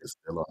after. He's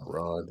still on the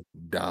run.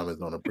 Dom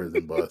is on a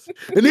prison bus.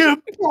 And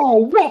then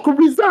Paul Walker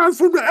resigns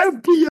from the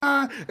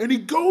FBI, and he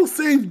goes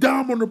save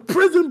Dom on the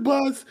prison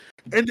bus,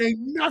 and they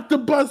knock the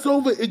bus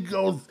over. It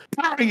goes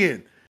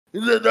Brian,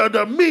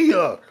 the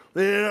Mia,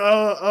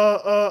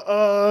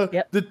 and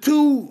the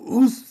two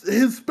who's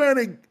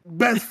Hispanic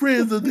best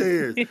friends of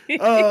theirs.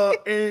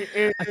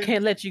 And I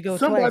can't let you go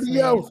somebody twice,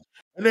 else. Man.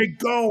 And they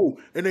go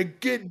and they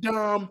get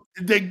Dom.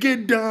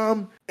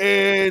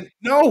 And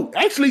no,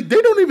 actually, they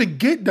don't even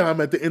get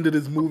Dom at the end of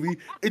this movie.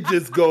 It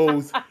just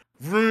goes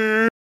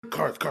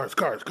cars.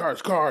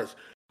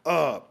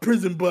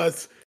 Prison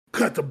bus,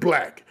 cut to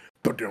black.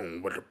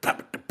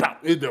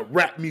 The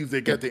rap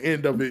music at the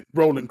end of it.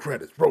 Rolling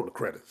credits. Roll the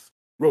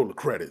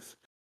credits.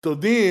 So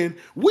then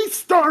we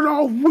start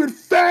off with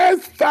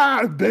Fast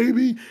 5,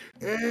 baby.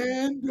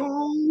 And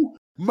oh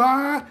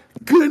my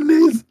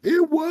goodness,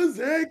 it was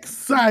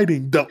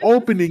exciting. The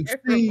opening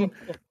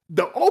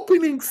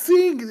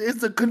scene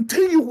is a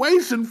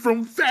continuation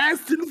from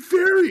Fast and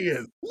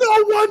Furious.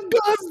 No one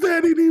does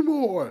that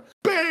anymore.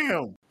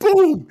 Bam,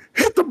 boom,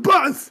 hit the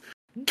bus.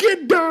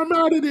 Get Dom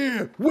out of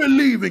there. We're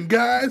leaving,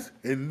 guys.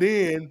 And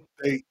then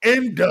they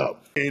end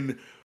up in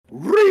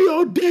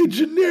Rio de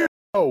Janeiro.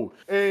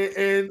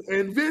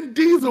 And Vin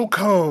Diesel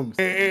comes,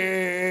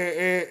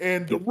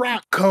 and The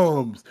Rock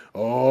comes.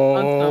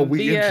 Oh,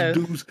 we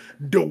introduce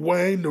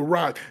Dwayne The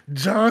Rock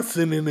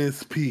Johnson in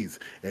this piece.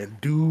 And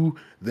do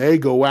they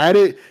go at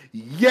it?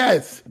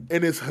 Yes,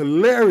 and it's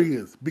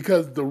hilarious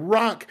because The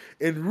Rock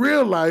in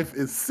real life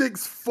is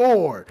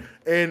 6'4",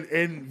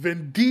 and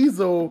Vin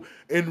Diesel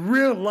in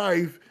real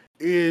life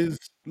is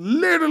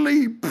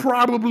literally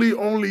probably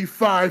only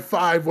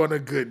 5'5" on a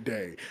good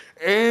day.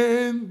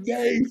 And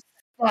they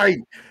fight,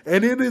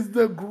 and it is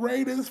the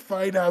greatest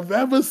fight I've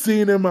ever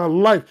seen in my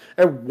life.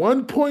 At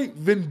one point,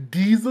 Vin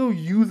Diesel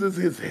uses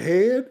his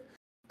head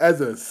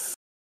as a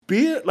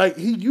spear. Like,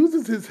 he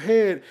uses his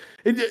head.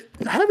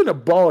 Having a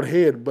bald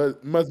head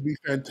must be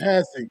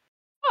fantastic.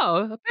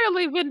 Oh,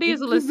 apparently Vin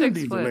Diesel is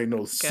 6 foot. Ain't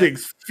no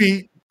 6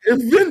 feet.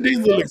 If Vin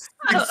Diesel is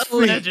 6 feet,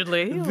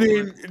 Allegedly.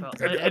 then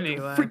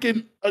Anyway.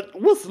 freaking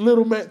what's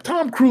little man?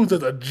 Tom Cruise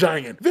is a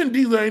giant. Vin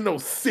Diesel ain't no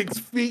 6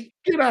 feet.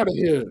 Get out of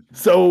here.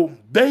 So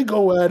they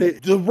go at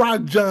it. The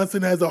Rock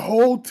Johnson has a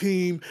whole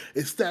team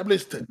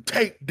established to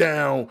take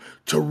down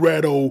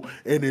Toretto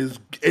and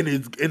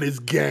his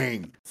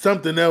gang.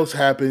 Something else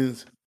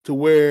happens to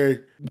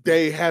where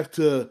they have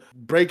to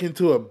break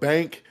into a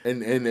bank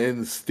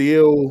and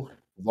steal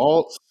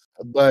vaults.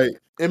 But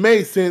it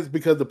made sense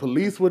because the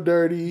police were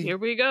dirty. Here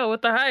we go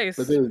with the heist.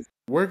 But they was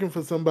working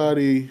for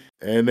somebody,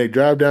 and they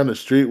drive down the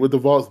street with the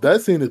vaults.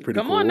 That scene is pretty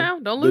cool. Come on now,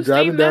 don't lose They're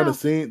driving steam down now. the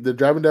scene. They're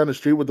driving down the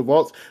street with the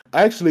vaults.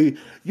 Actually,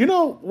 you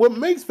know what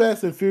makes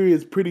Fast and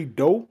Furious pretty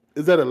dope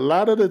is that a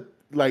lot of the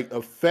like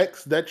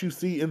effects that you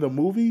see in the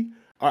movie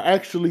are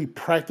actually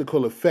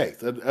practical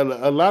effects.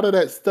 A lot of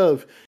that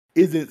stuff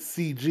isn't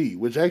CG,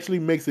 which actually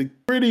makes it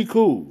pretty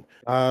cool.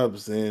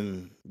 Hobbs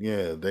and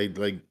yeah, they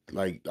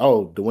like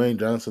Dwayne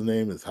Johnson's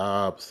name is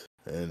Hobbs,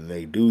 and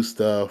they do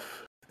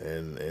stuff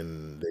and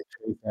they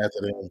chase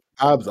after them.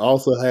 Hobbs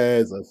also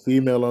has a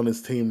female on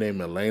his team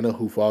named Elena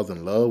who falls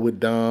in love with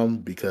Dom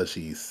because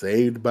she's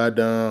saved by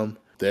Dom.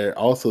 They're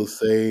also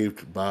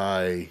saved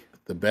by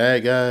the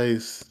bad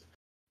guys.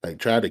 Like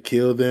try to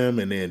kill them,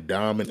 and then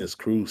Dom and his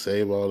crew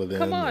save all of them.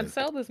 Come on, and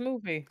sell this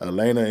movie.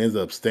 Elena ends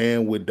up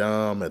staying with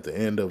Dom at the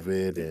end of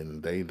it,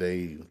 and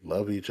they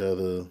love each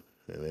other.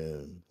 And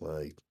then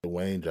like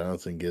Dwayne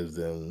Johnson gives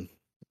them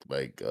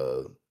like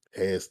a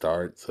head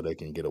start so they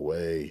can get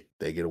away.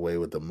 They get away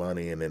with the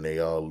money, and then they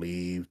all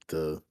leave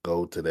to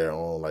go to their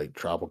own like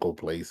tropical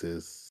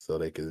places so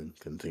they can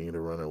continue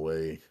to run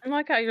away. I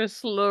like how you're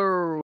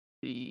slowly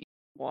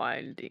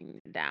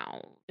winding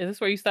down. Is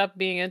this where you stop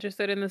being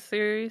interested in the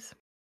series?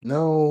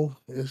 No,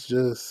 it's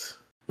just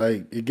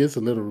like it gets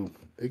a little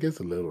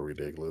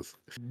ridiculous.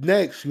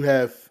 Next you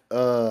have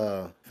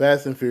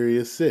Fast and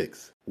Furious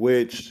 6,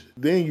 which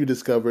then you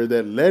discover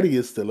that Letty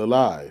is still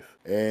alive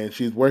and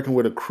she's working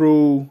with a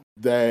crew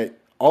that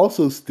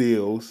also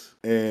steals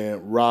and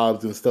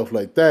robs and stuff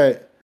like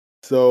that.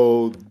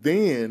 So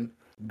then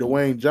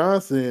Dwayne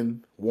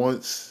Johnson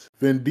wants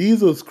Vin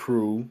Diesel's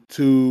crew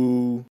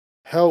to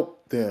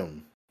help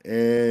them,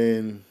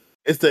 and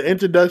it's the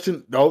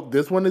introduction. No,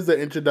 this one is the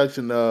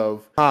introduction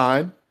of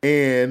Han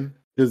and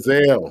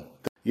Giselle.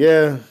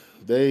 Yeah,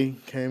 they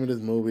came in this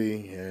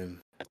movie, and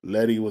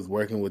Letty was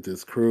working with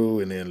this crew,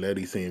 and then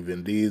Letty seen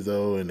Vin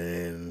Diesel, and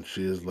then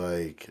she was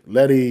like,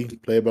 Letty,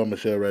 played by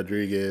Michelle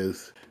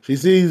Rodriguez, she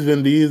sees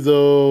Vin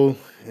Diesel,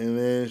 and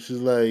then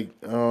she's like,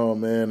 oh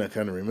man, I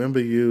kind of remember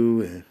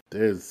you, and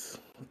there's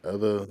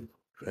other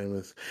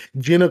famous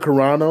Gina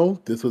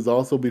Carano. This was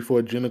also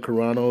before Gina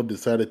Carano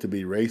decided to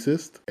be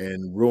racist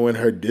and ruin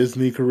her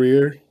Disney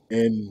career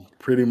and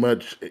pretty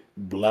much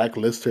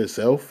blacklist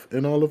herself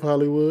in all of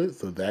Hollywood.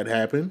 So that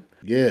happened.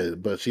 Yeah,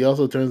 but she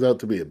also turns out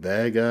to be a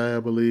bad guy, I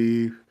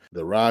believe.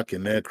 The Rock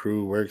and that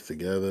crew works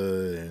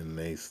together and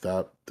they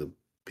stop the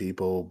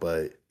people,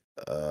 but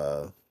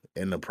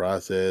in the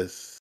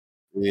process,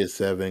 Furious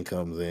 7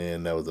 comes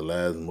in. That was the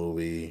last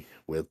movie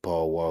with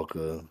Paul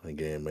Walker.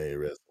 Again, may he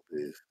rest in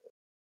peace.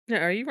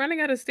 Yeah, are you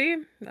running out of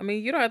steam? I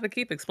mean, you don't have to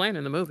keep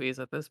explaining the movies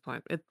at this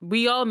point.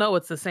 We all know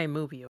it's the same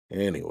movie.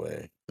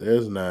 Anyway,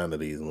 there's 9 of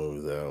these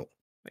movies out.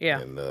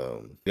 Yeah.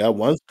 And got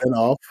one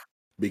spinoff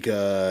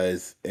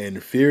because in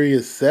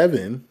Furious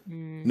 7,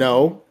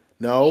 no,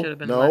 Should've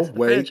been the last of the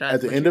wait. franchise,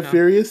 At the but end you of know.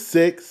 Furious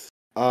 6,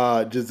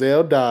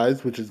 Giselle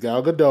dies, which is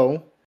Gal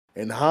Gadot,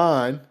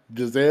 and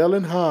Giselle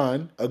and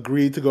Han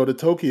agreed to go to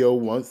Tokyo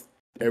once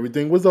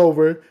everything was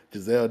over.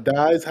 Giselle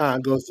dies,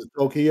 Han goes to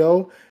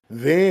Tokyo.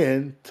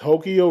 Then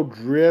Tokyo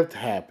Drift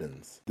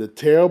happens. The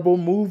terrible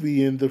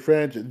movie in the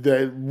franchise,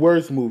 the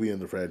worst movie in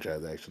the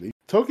franchise, actually.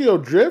 Tokyo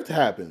Drift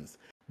happens.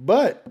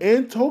 But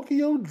in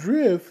Tokyo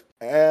Drift,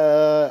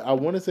 I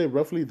want to say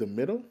roughly the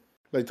middle,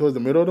 like towards the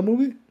middle of the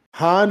movie,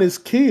 Han is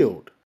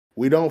killed.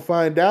 We don't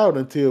find out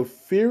until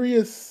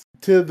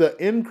to the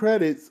end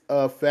credits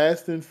of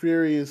Fast and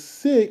Furious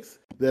 6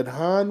 that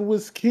Han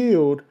was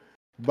killed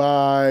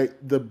by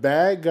the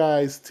bad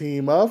guys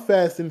team of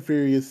Fast and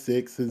Furious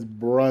 6, his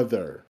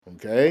brother.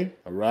 Okay?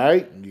 All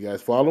right? You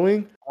guys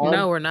following?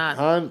 No, we're not.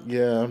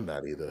 Yeah, I'm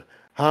not either.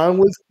 Han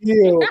was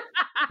killed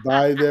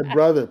by their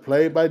brother,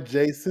 played by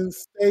Jason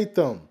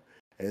Statham.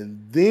 And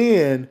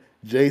then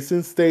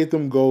Jason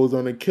Statham goes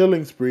on a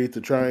killing spree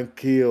to try and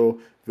kill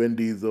Vin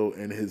Diesel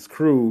and his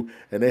crew,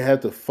 and they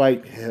have to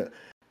fight him.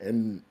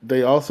 And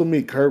they also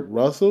meet Kurt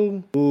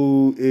Russell,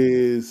 who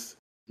is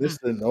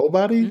Mr.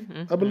 Nobody,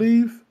 I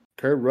believe.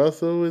 Kurt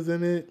Russell is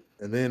in it.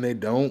 And then they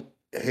don't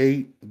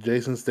hate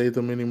Jason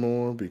Statham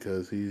anymore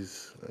because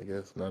he's, I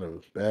guess, not a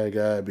bad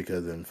guy,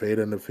 because in Fate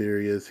and the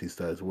Furious, he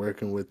starts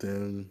working with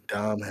him.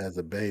 Dom has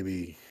a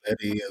baby.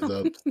 Eddie ends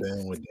up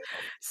staying with him.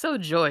 So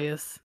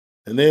joyous.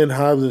 And then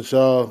Hobbs and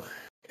Shaw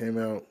came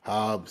out.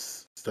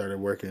 Hobbs started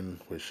working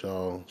with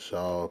Shaw.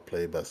 Shaw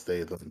played by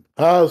Statham.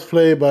 Hobbs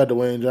played by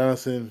Dwayne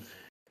Johnson.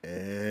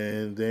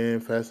 And then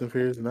Fast and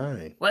Furious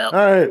 9. Well,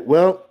 all right.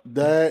 Well,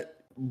 that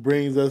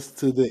brings us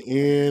to the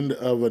end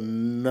of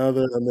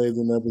another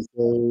amazing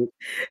episode.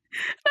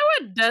 No,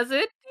 it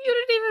doesn't.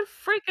 You didn't even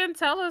freaking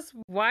tell us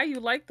why you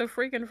like the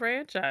freaking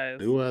franchise.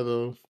 Do I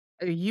though?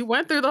 You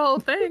went through the whole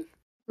thing.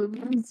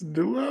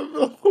 Do I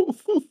though?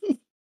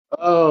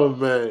 Oh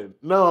man.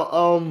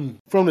 No,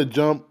 from the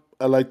jump,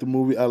 I liked the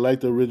movie. I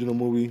liked the original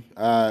movie.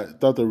 I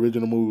thought the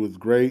original movie was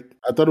great.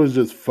 I thought it was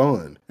just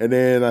fun. And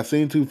then I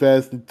seen Too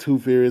Fast and Too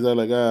Furious. I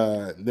was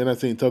like, then I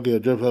seen Tokyo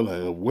Drift. I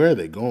was like, where are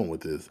they going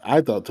with this?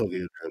 I thought Tokyo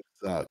Drift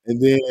sucked.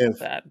 And then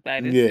That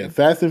I did yeah, too.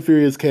 Fast and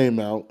Furious came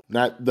out,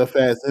 not the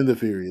Fast and the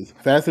Furious.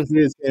 Fast and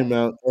Furious came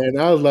out, and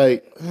I was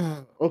like,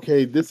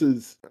 okay, this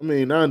is. I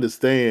mean, I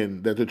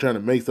understand that they're trying to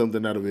make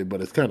something out of it,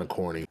 but it's kind of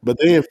corny. But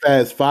then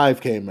Fast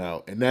Five came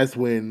out, and that's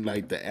when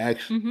like the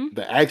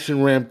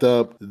action ramped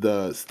up,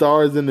 the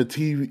stars in the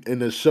TV in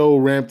the show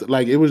ramped.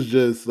 Like it was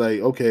just like,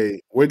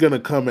 okay, we're gonna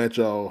come at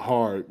y'all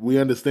hard. We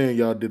understand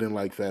y'all didn't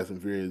like Fast and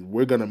Furious.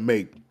 We're gonna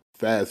make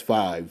Fast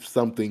Five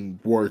something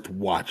worth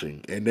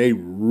watching, and they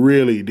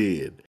really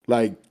did.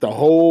 Like the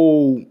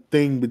whole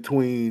thing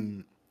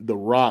between The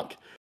Rock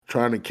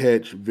trying to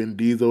catch Vin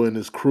Diesel and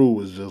his crew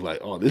was just like,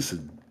 oh, this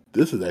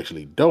is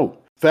actually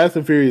dope. Fast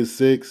and Furious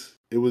 6,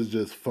 it was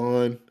just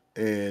fun,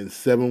 and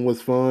 7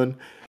 was fun.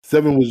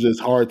 7 was just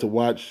hard to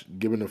watch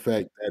given the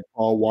fact that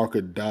Paul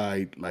Walker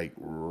died like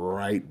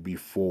right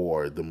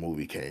before the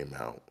movie came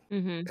out.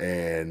 Mm-hmm.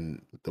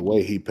 And the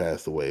way he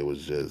passed away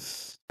was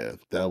just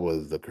that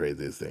was the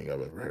craziest thing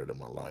I've ever heard in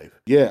my life.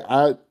 Yeah,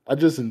 I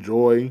just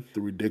enjoy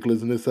the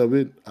ridiculousness of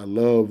it. I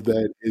love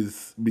that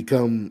it's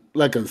become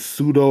like a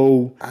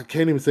pseudo, I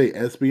can't even say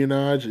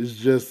espionage. It's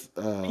just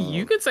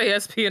You could say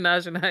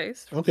espionage and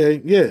heist.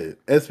 okay, yeah,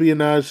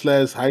 espionage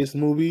slash heist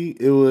movie.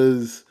 It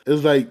was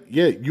like,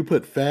 yeah, you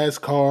put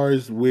fast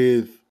cars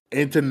with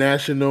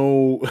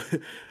international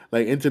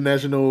like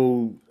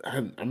international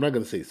I'm not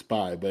gonna say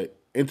spy, but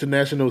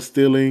international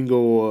stealing,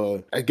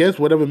 or I guess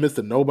whatever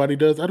Mr. Nobody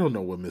does. I don't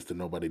know what Mr.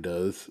 Nobody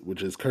does,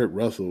 which is Kurt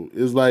Russell.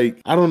 Is like,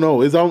 I don't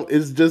know.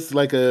 It's just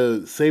like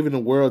a saving the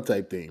world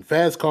type thing.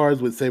 Fast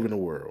cars with saving the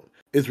world.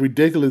 It's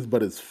ridiculous,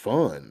 but it's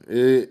fun.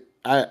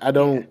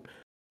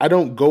 I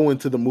don't go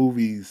into the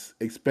movies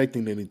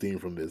expecting anything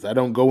from this. I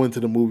don't go into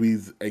the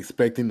movies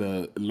expecting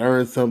to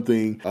learn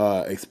something,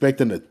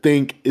 expecting to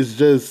think. It's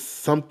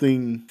just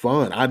something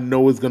fun. I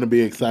know it's going to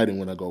be exciting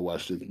when I go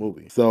watch this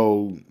movie.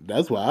 So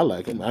that's why I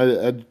like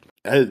them.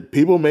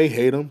 People may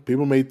hate them.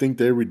 People may think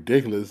they're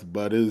ridiculous,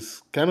 but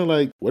it's kind of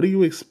like, what do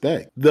you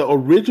expect? The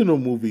original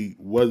movie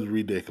was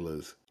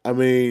ridiculous. I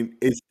mean,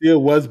 it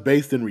still was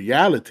based in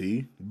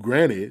reality,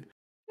 granted.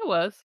 It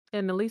was.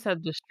 And at least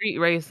had the street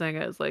racing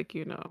as like,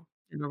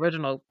 an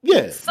original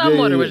Yeah, yeah,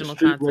 somewhat yeah, yeah. original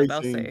Street concept,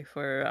 I'll racing. say,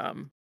 for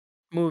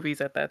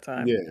movies at that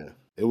time. Yeah,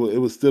 it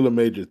was still a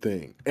major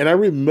thing. And I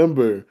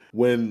remember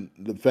when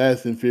the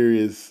Fast and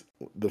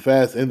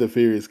the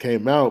Furious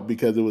came out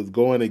because it was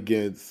going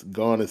against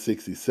Gone in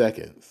 60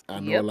 Seconds. I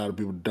know a Yep. lot of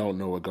people don't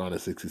know what Gone in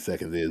 60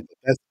 Seconds is, but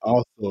that's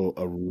also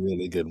a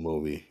really good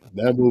movie.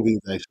 That movie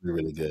is actually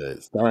really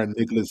good. Starring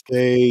Nicolas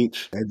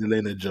Cage,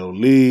 Angelina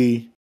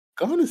Jolie.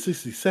 Gone in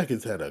 60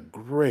 Seconds had a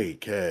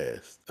great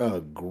cast.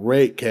 A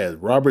great cast.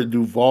 Robert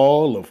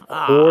Duvall, of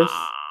course.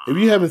 If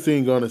you haven't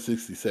seen Gone in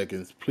 60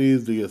 Seconds,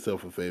 please do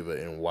yourself a favor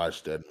and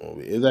watch that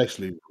movie. It's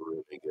actually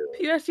really good.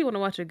 You actually wanna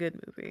watch a good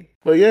movie.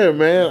 But yeah,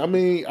 man, I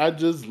mean, I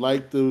just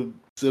like the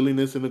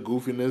silliness and the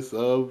goofiness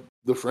of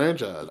the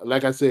franchise.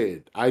 Like I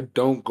said, I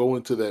don't go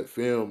into that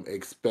film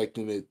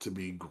expecting it to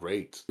be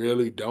great.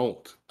 Really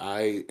don't.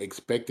 I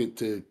expect it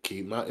to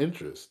keep my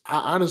interest. I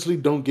honestly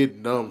don't get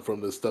numb from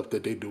the stuff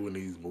that they do in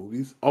these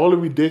movies. All the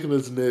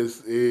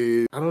ridiculousness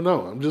is, I don't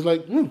know. I'm just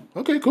like,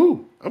 okay,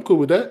 cool. I'm cool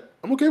with that.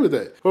 I'm okay with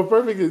that. For a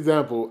perfect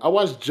example, I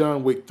watched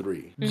John Wick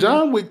 3.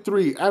 John Wick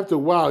 3, after a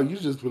while, you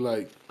just be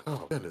like,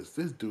 oh goodness,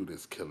 this dude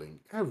is killing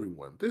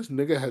everyone. This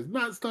nigga has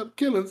not stopped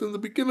killing since the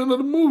beginning of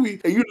the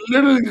movie. And you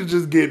literally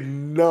just get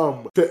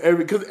numb to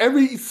because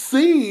every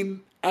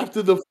scene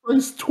after the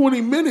first 20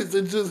 minutes,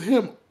 it's just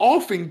him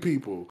offing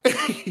people.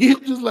 You're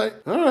just like,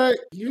 all right,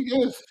 you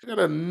guys got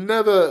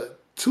another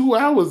 2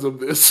 hours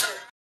of this.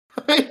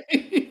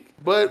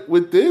 But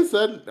with this,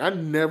 I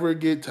never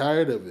get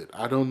tired of it.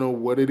 I don't know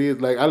what it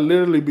is. Like, I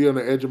literally be on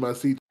the edge of my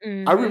seat.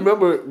 I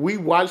remember we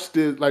watched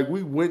it, like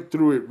we went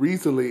through it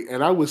recently,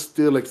 and I was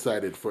still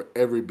excited for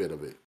every bit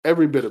of it.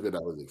 Every bit of it, I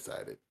was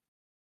excited.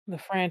 The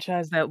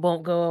franchise that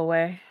won't go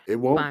away. It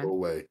won't go Fine.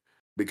 away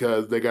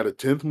because they got a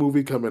 10th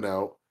movie coming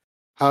out.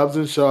 Hobbs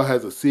and Shaw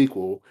has a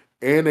sequel,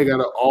 and they got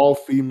an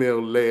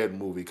all-female led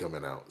movie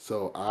coming out.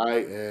 So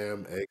I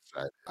am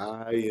excited.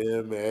 I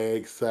am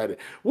excited,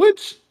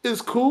 which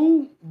is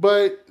cool,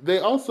 but they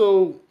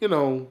also,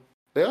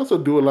 they also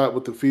do a lot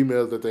with the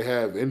females that they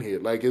have in here.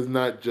 Like it's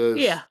not just,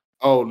 Yeah.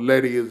 oh,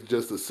 Letty is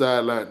just a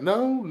sideline.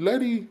 No,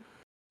 Letty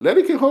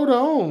can hold her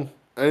own.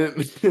 And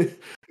it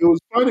was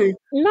funny.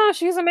 No,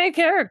 she's a main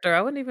character.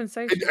 I wouldn't even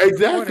say she's a supporting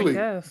Exactly.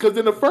 cast. Because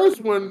in the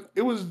first one,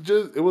 it was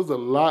a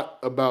lot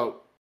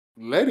about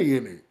Letty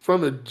in it.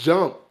 From the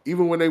jump,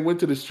 even when they went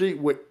to the street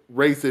with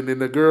racing and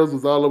the girls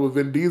was all over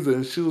Vin Diesel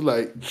and she was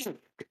like,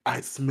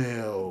 I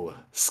smell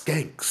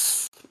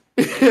skanks.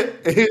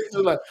 It's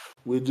like,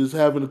 we're just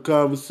having a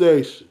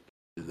conversation.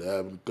 Just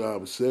having a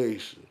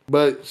conversation.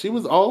 But she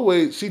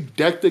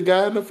decked the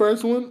guy in the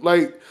first one.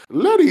 Like,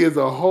 Letty is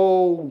a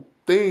whole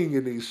thing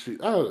in these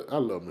shit. I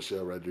love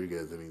Michelle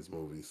Rodriguez in these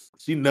movies.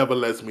 She never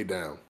lets me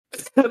down.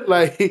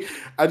 Like,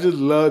 I just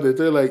love that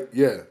they're like,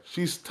 yeah,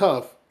 she's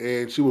tough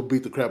and she will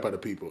beat the crap out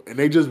of people. And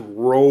they just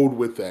rolled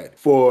with that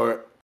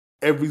for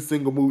every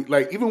single movie.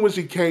 Like, even when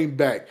she came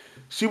back,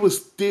 she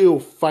was still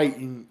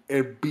fighting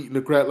and beating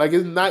the crap. Like,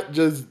 it's not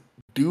just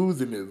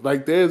dudes in this.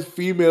 Like, there's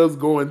females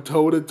going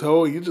toe to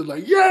toe. You're just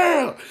like,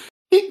 yeah!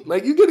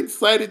 Like, you get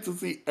excited to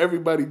see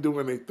everybody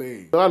doing their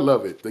thing. So I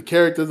love it. The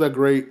characters are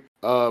great.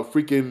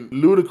 Freaking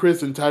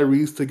Ludacris and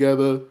Tyrese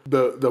together,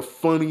 the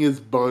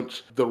funniest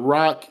bunch. The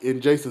Rock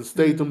and Jason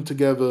Statham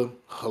together,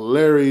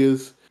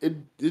 hilarious. It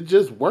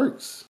just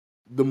works.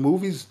 The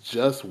movies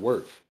just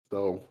work.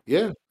 So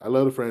yeah, I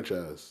love the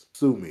franchise.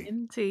 Sue me,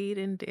 Indeed,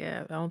 indeed.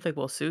 I don't think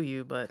we'll sue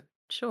you, but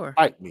sure.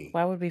 fight me,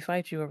 Why would we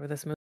fight you over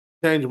this movie?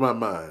 change my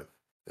mind.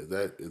 Is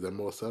that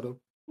more subtle?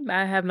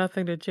 I have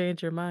nothing to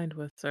change your mind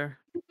with, sir.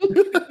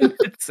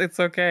 It's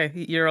okay.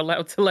 You're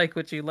allowed to like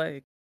what you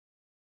like.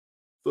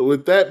 So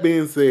with that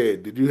being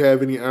said, did you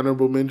have any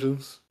honorable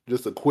mentions?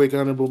 Just a quick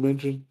honorable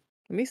mention.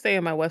 Let me stay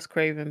in my Wes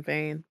Craven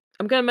vein.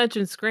 I'm gonna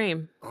mention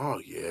Scream.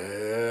 Oh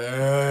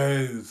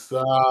yes.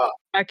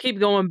 I keep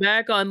going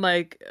back on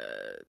like,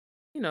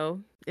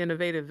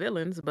 innovative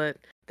villains, but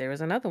there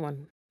was another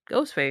one,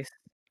 Ghostface.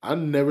 I've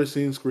never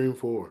seen Scream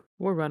 4.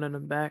 We're running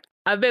them back.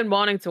 I've been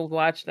wanting to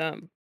watch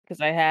them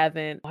because I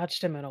haven't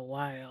watched them in a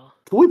while.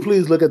 Can we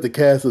please look at the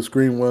cast of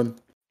Scream 1?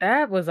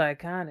 That was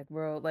iconic,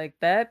 bro. Like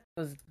that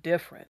was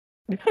different.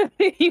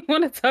 You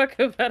want to talk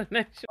about an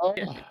actual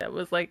character that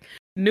was like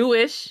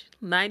newish,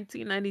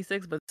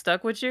 1996, but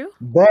stuck with you?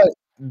 But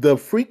the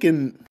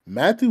freaking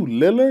Matthew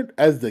Lillard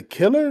as the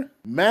killer?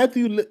 Oh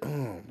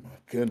my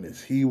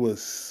goodness, he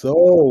was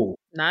so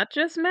Not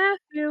just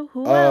Matthew.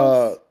 Who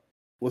else?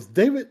 was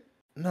David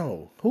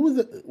no, who was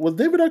it? Was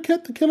David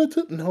Arquette the killer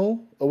too?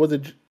 No. Or was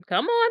it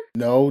Come on,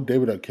 no,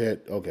 David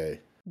Arquette. Okay.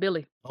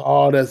 Billy.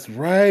 Oh, that's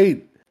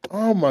right.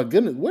 Oh my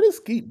goodness. What is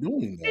Skeet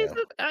doing now?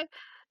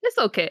 It's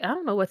okay. I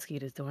don't know what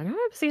Skeet is doing. I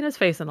haven't seen his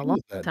face in a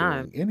long He's not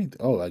time. doing anything.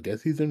 Oh, I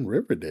guess he's in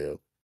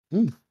Riverdale.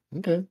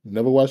 Okay.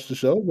 Never watched the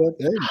show, but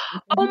hey.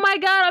 Oh my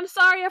god, I'm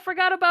sorry, I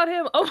forgot about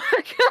him. Oh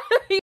my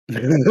god.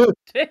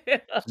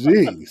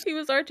 Jeez. He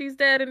was Archie's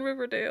dad in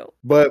Riverdale.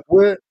 But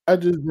I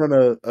just run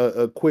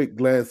a quick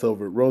glance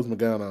over it. Rose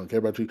McGowan, I don't care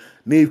about you.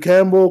 Neve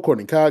Campbell,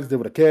 Courtney Cox,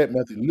 David Arquette,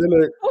 Matthew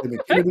Lillard, Amy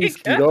Kennedy,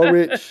 Skeet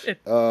Ulrich,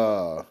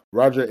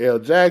 Roger L.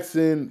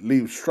 Jackson,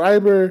 Liev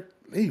Schreiber,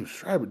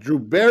 Drew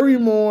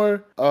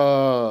Barrymore,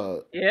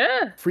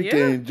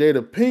 freaking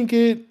Jada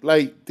Pinkett.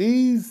 Like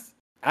these,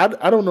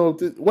 I don't know.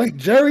 Wait,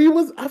 Jerry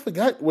I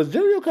forgot. Was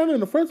Jerry O'Connor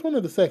in the first one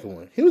or the second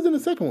one? He was in the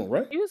second one,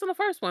 right? He was in the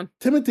first one.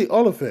 Timothy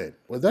Oliphant.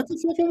 Was that the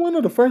second one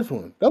or the first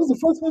one? That was the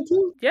first one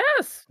too?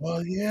 Yes.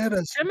 Oh yeah,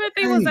 that's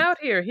Timothy was out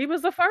here. He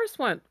was the first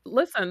one.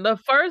 Listen, the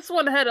first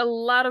one had a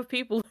lot of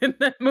people in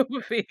that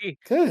movie.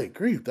 Good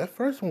grief, that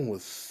first one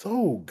was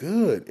so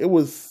good. It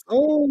was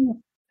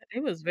so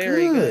It was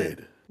very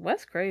good.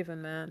 Wes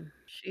Craven, man.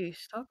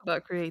 Sheesh, talk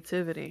about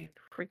creativity.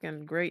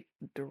 Freaking great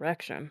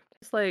direction.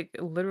 It's like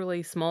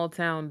literally small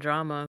town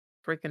drama,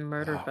 freaking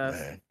murder fest.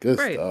 Man, good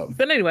Great. stuff.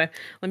 But anyway,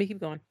 let me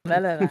keep going.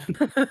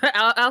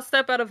 I'll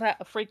step out of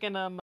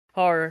freaking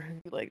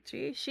horror. Like,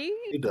 gee, she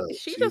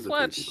just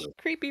watched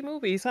creepy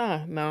movies,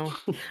 huh? No,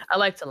 I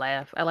like to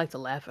laugh. I like to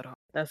laugh at her.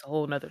 That's a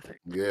whole nother thing.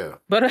 Yeah.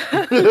 But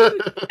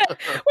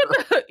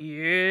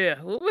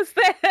yeah, what was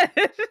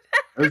that?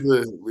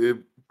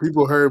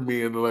 People heard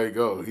me and like,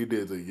 oh, he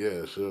did it.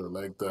 Yeah, sure.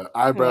 Like the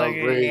eyebrows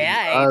raised,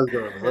 Yeah. eyes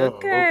going,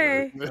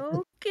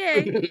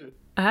 Okay.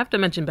 I have to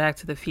mention Back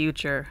to the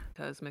Future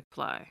because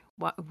McFly.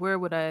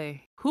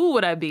 Who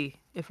would I be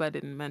if I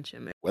didn't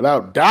mention it?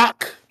 Without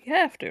Doc? You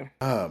have to.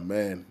 Oh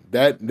man,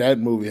 that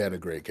movie had a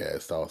great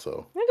cast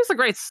also. It's just a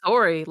great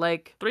story.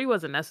 Like 3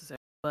 wasn't necessary,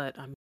 but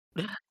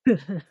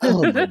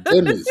oh my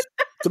goodness.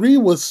 3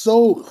 was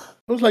it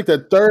was like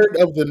the third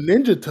of the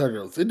Ninja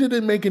Turtles. It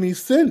didn't make any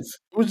sense.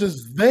 It was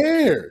just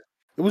there.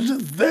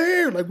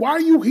 Like, why are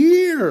you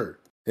here?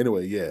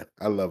 Anyway, yeah,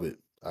 I love it.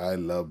 I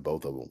love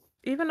both of them.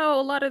 Even though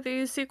a lot of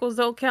these sequels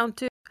don't count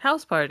too.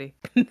 House Party.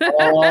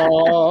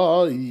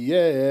 Oh,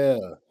 yeah.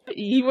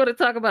 You want to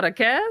talk about a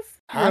cast?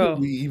 How did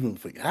we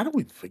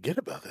forget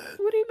about that?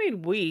 What do you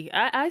mean we?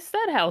 I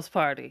said House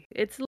Party.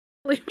 It's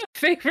literally my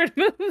favorite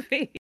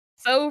movie.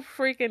 So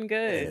freaking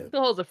good. It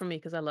holds it for me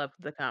because I love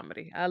the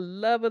comedy. I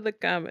love the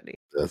comedy.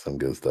 That's some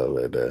good stuff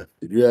right there.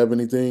 Did you have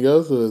anything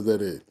else, or is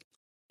that it?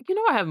 You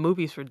know I have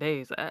movies for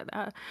days. I'm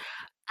a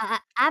You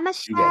got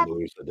chef.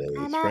 movies for days.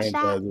 I'm a chef.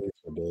 Franchises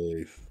for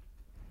days.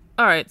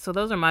 All right, so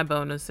those are my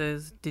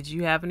bonuses. Did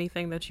you have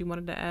anything that you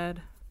wanted to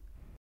add?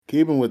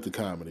 Keeping with the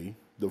comedy,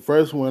 the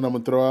first one I'm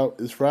gonna throw out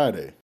is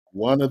Friday.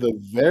 One of the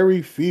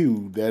very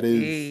few that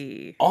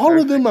is. All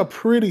of them are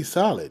pretty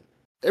solid.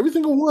 Every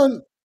single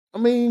one. I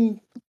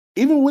mean,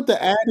 Even with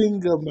the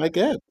adding of Mike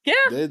Epps, Yeah,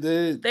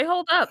 they're they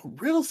hold up.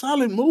 real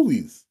solid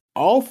movies.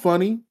 All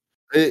funny.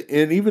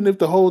 And even if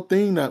the whole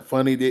thing not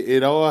funny,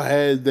 it all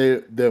has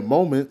their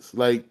moments.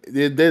 Like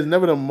there's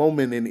never a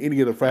moment in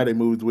any of the Friday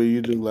movies where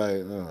you're just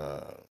like,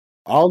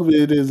 all of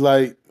it is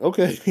like,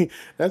 okay,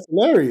 that's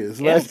hilarious.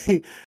 Yeah.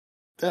 Like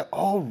they're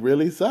all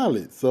really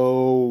solid.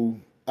 So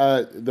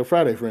the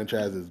Friday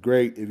franchise is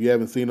great. If you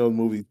haven't seen those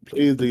movies,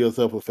 please do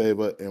yourself a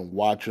favor and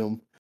watch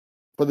them.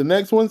 For the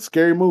next one,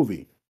 Scary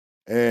Movie.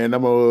 And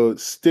I'm gonna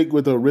stick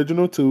with the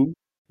original two,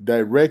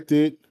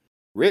 directed,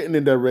 written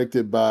and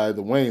directed by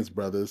the Wayans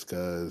brothers,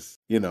 because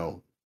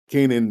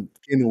Keenan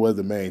was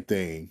the main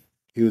thing.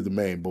 He was the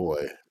main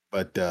boy.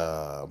 But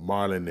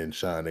Marlon and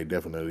Sean, they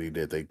definitely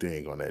did their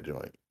thing on that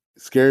joint.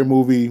 Scary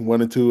Movie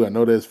 1 and 2. I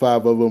know there's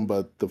 5 of them,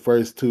 but the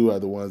first 2 are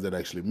the ones that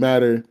actually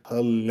matter.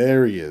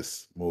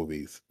 Hilarious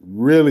movies,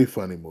 really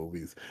funny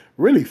movies,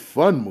 really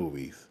fun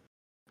movies,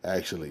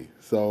 actually.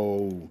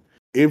 So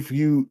if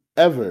you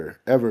ever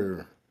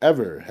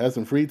have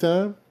some free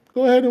time,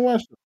 go ahead and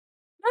watch them.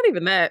 Not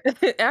even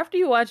that. After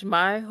you watch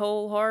my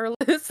whole horror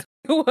list,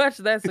 you watch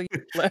that so you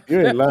laugh.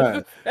 You ain't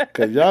lying,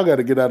 because y'all got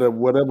to get out of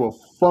whatever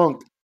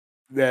funk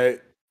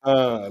that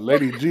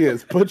Lady G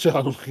has put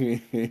y'all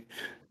in.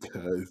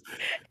 Because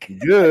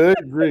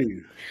good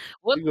grief,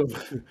 What? you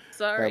gonna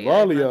Sorry, have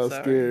all I'm of not y'all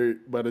sorry.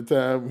 scared by the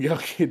time y'all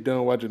get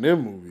done watching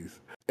them movies.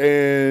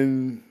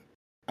 And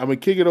I'm gonna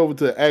kick it over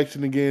to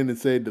action again and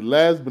say the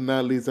last but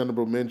not least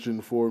honorable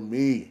mention for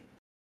me,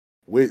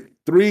 with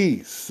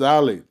 3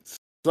 solid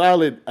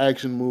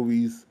action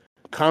movies,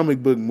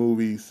 comic book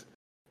movies,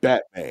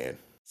 Batman.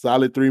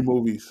 Solid 3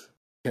 movies.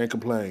 Can't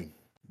complain.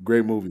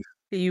 Great movies.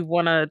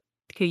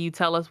 Can you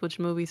tell us which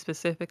movie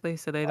specifically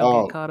so they don't get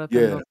Oh, caught up in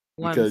yeah, the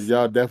because ones?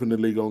 y'all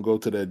definitely gonna go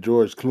to that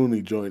George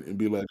Clooney joint and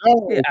be like,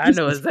 "Oh, Yeah, I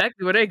know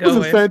exactly where they this is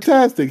going.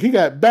 fantastic. He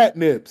got bat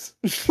nips.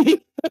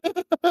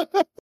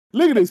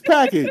 Look at his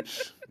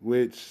package."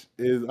 Which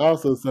is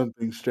also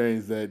something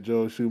strange that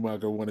Joel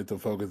Schumacher wanted to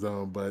focus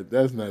on, but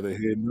that's neither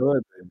here nor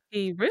there.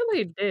 He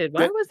really did.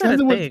 Why That was that a because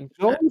it was thing?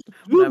 Joel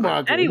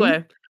Whatever. Schumacher. He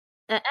Anyway,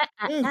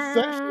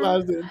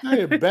 sexualized the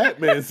entire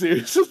Batman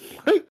series.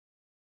 Like,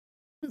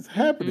 what's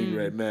happening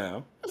right mm,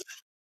 now?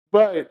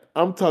 But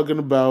I'm talking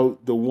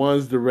about the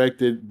ones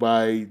directed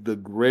by the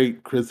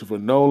great Christopher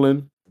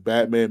Nolan.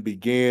 Batman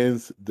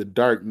Begins, The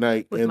Dark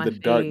Knight, was and my The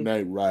Dark fave.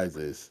 Knight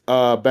Rises.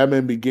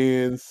 Batman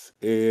Begins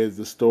is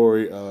the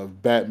story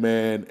of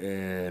Batman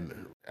and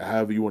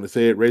however you want to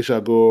say it, Ra's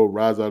al Ghul,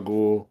 Ra's al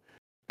Ghul.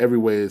 Every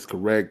way is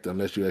correct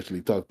unless you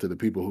actually talk to the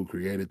people who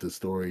created the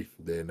story.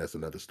 Then that's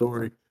another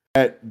story.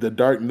 The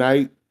Dark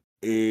Knight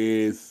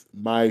is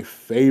my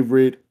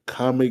favorite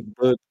comic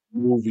book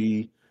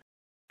movie,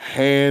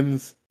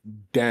 hands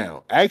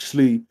down.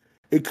 Actually,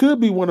 it could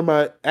be one of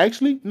my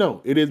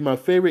no, it is my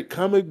favorite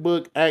comic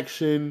book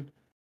action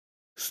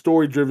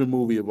story driven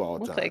movie of all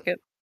We'll time. take it.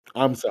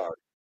 I'm sorry.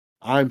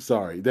 I'm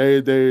sorry.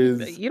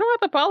 There's You don't have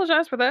to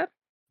apologize for that.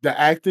 the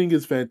acting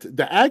is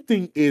the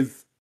acting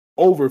is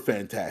over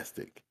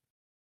fantastic.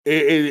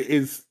 It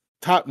is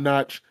top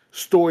notch.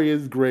 Story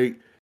is great.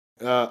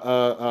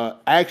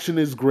 Action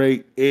is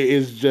great.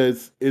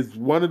 It's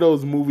one of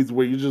those movies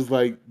where you're just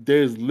like,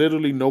 there's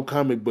literally no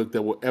comic book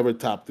that will ever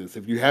top this.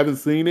 If you haven't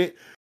seen it,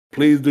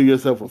 please do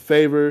yourself a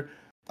favor.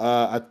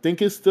 I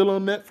think it's still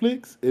on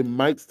Netflix. It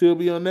might still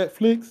be on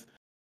Netflix.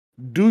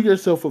 Do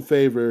yourself a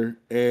favor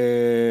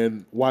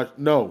and watch.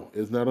 No,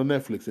 it's not on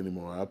Netflix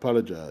anymore. I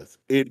apologize.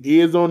 It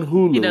is on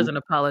Hulu. He doesn't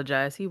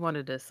apologize. He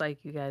wanted to psych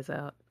you guys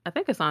out. I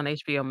think it's on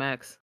HBO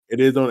Max. It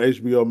is on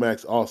HBO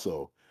Max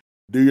also.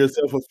 Do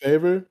yourself a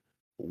favor,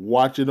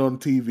 watch it on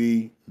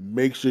TV.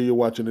 Make sure you're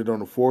watching it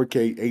on a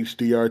 4K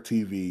HDR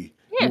TV. You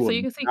Yeah, so will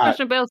you can see not.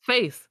 Christian Bale's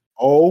face.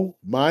 Oh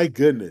my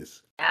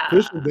goodness.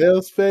 Christian Yeah.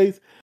 Bale's face,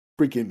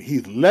 freaking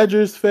Heath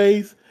Ledger's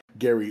face,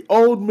 Gary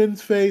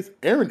Oldman's face.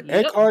 Aaron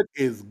Yep. Eckhart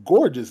is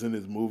gorgeous in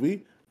this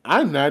movie.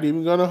 I'm not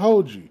even gonna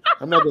hold you.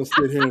 I'm not gonna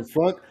sit here in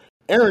front.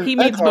 Aaron He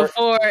meets Eckhart.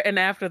 before and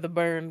after the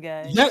burn,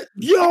 guys. Yeah,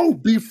 yo,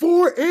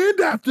 before and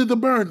after the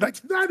burn.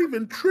 That's not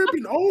even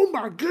tripping. Oh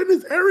my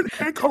goodness, Aaron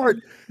Eckhart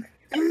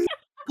is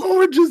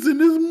gorgeous in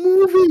this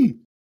movie.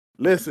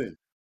 Listen,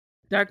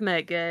 Dark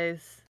Knight,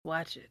 guys.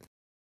 Watch it.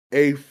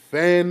 a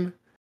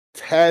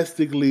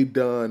fantastically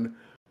done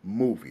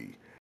movie.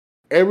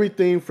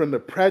 Everything from the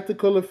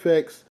practical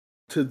effects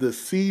to the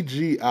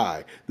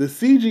CGI. The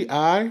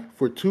CGI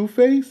for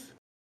Two-Face,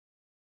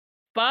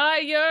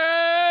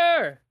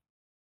 Fire!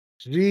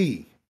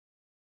 gee,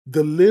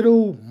 the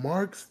little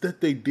marks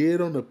that they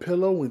did on the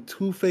pillow when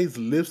Two-Face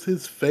lifts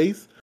his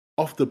face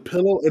off the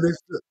pillow, and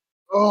it's just,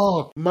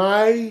 oh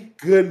my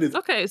goodness.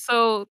 Okay,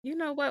 so you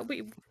know what?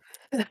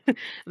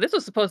 This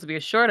was supposed to be a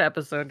short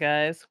episode,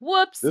 guys.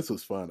 Whoops. This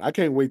was fun. I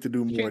can't wait to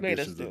do She more made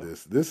us editions of do.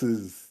 this.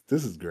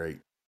 This is great.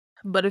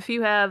 But if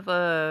you have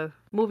a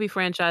movie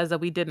franchise that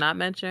we did not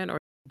mention or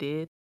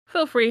did,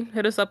 feel free,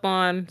 hit us up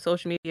on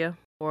social media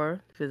or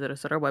visit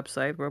us at our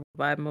website,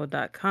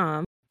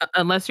 verbaldvibemode.com.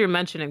 Unless you're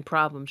mentioning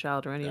Problem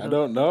Child or any of I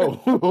those. don't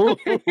know.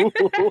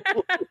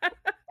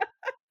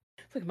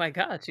 my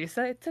God, she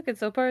said took it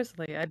so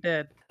personally. I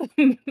did.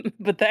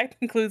 But that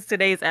concludes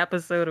today's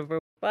episode of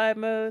Verbal Vibe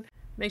Mode.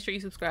 Make sure you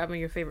subscribe on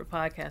your favorite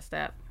podcast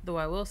app. Though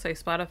I will say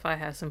Spotify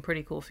has some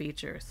pretty cool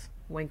features.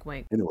 Wink,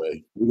 wink.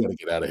 Anyway, we gotta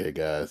get out of here,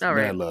 guys. All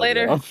right, Man, love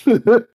later. y'all.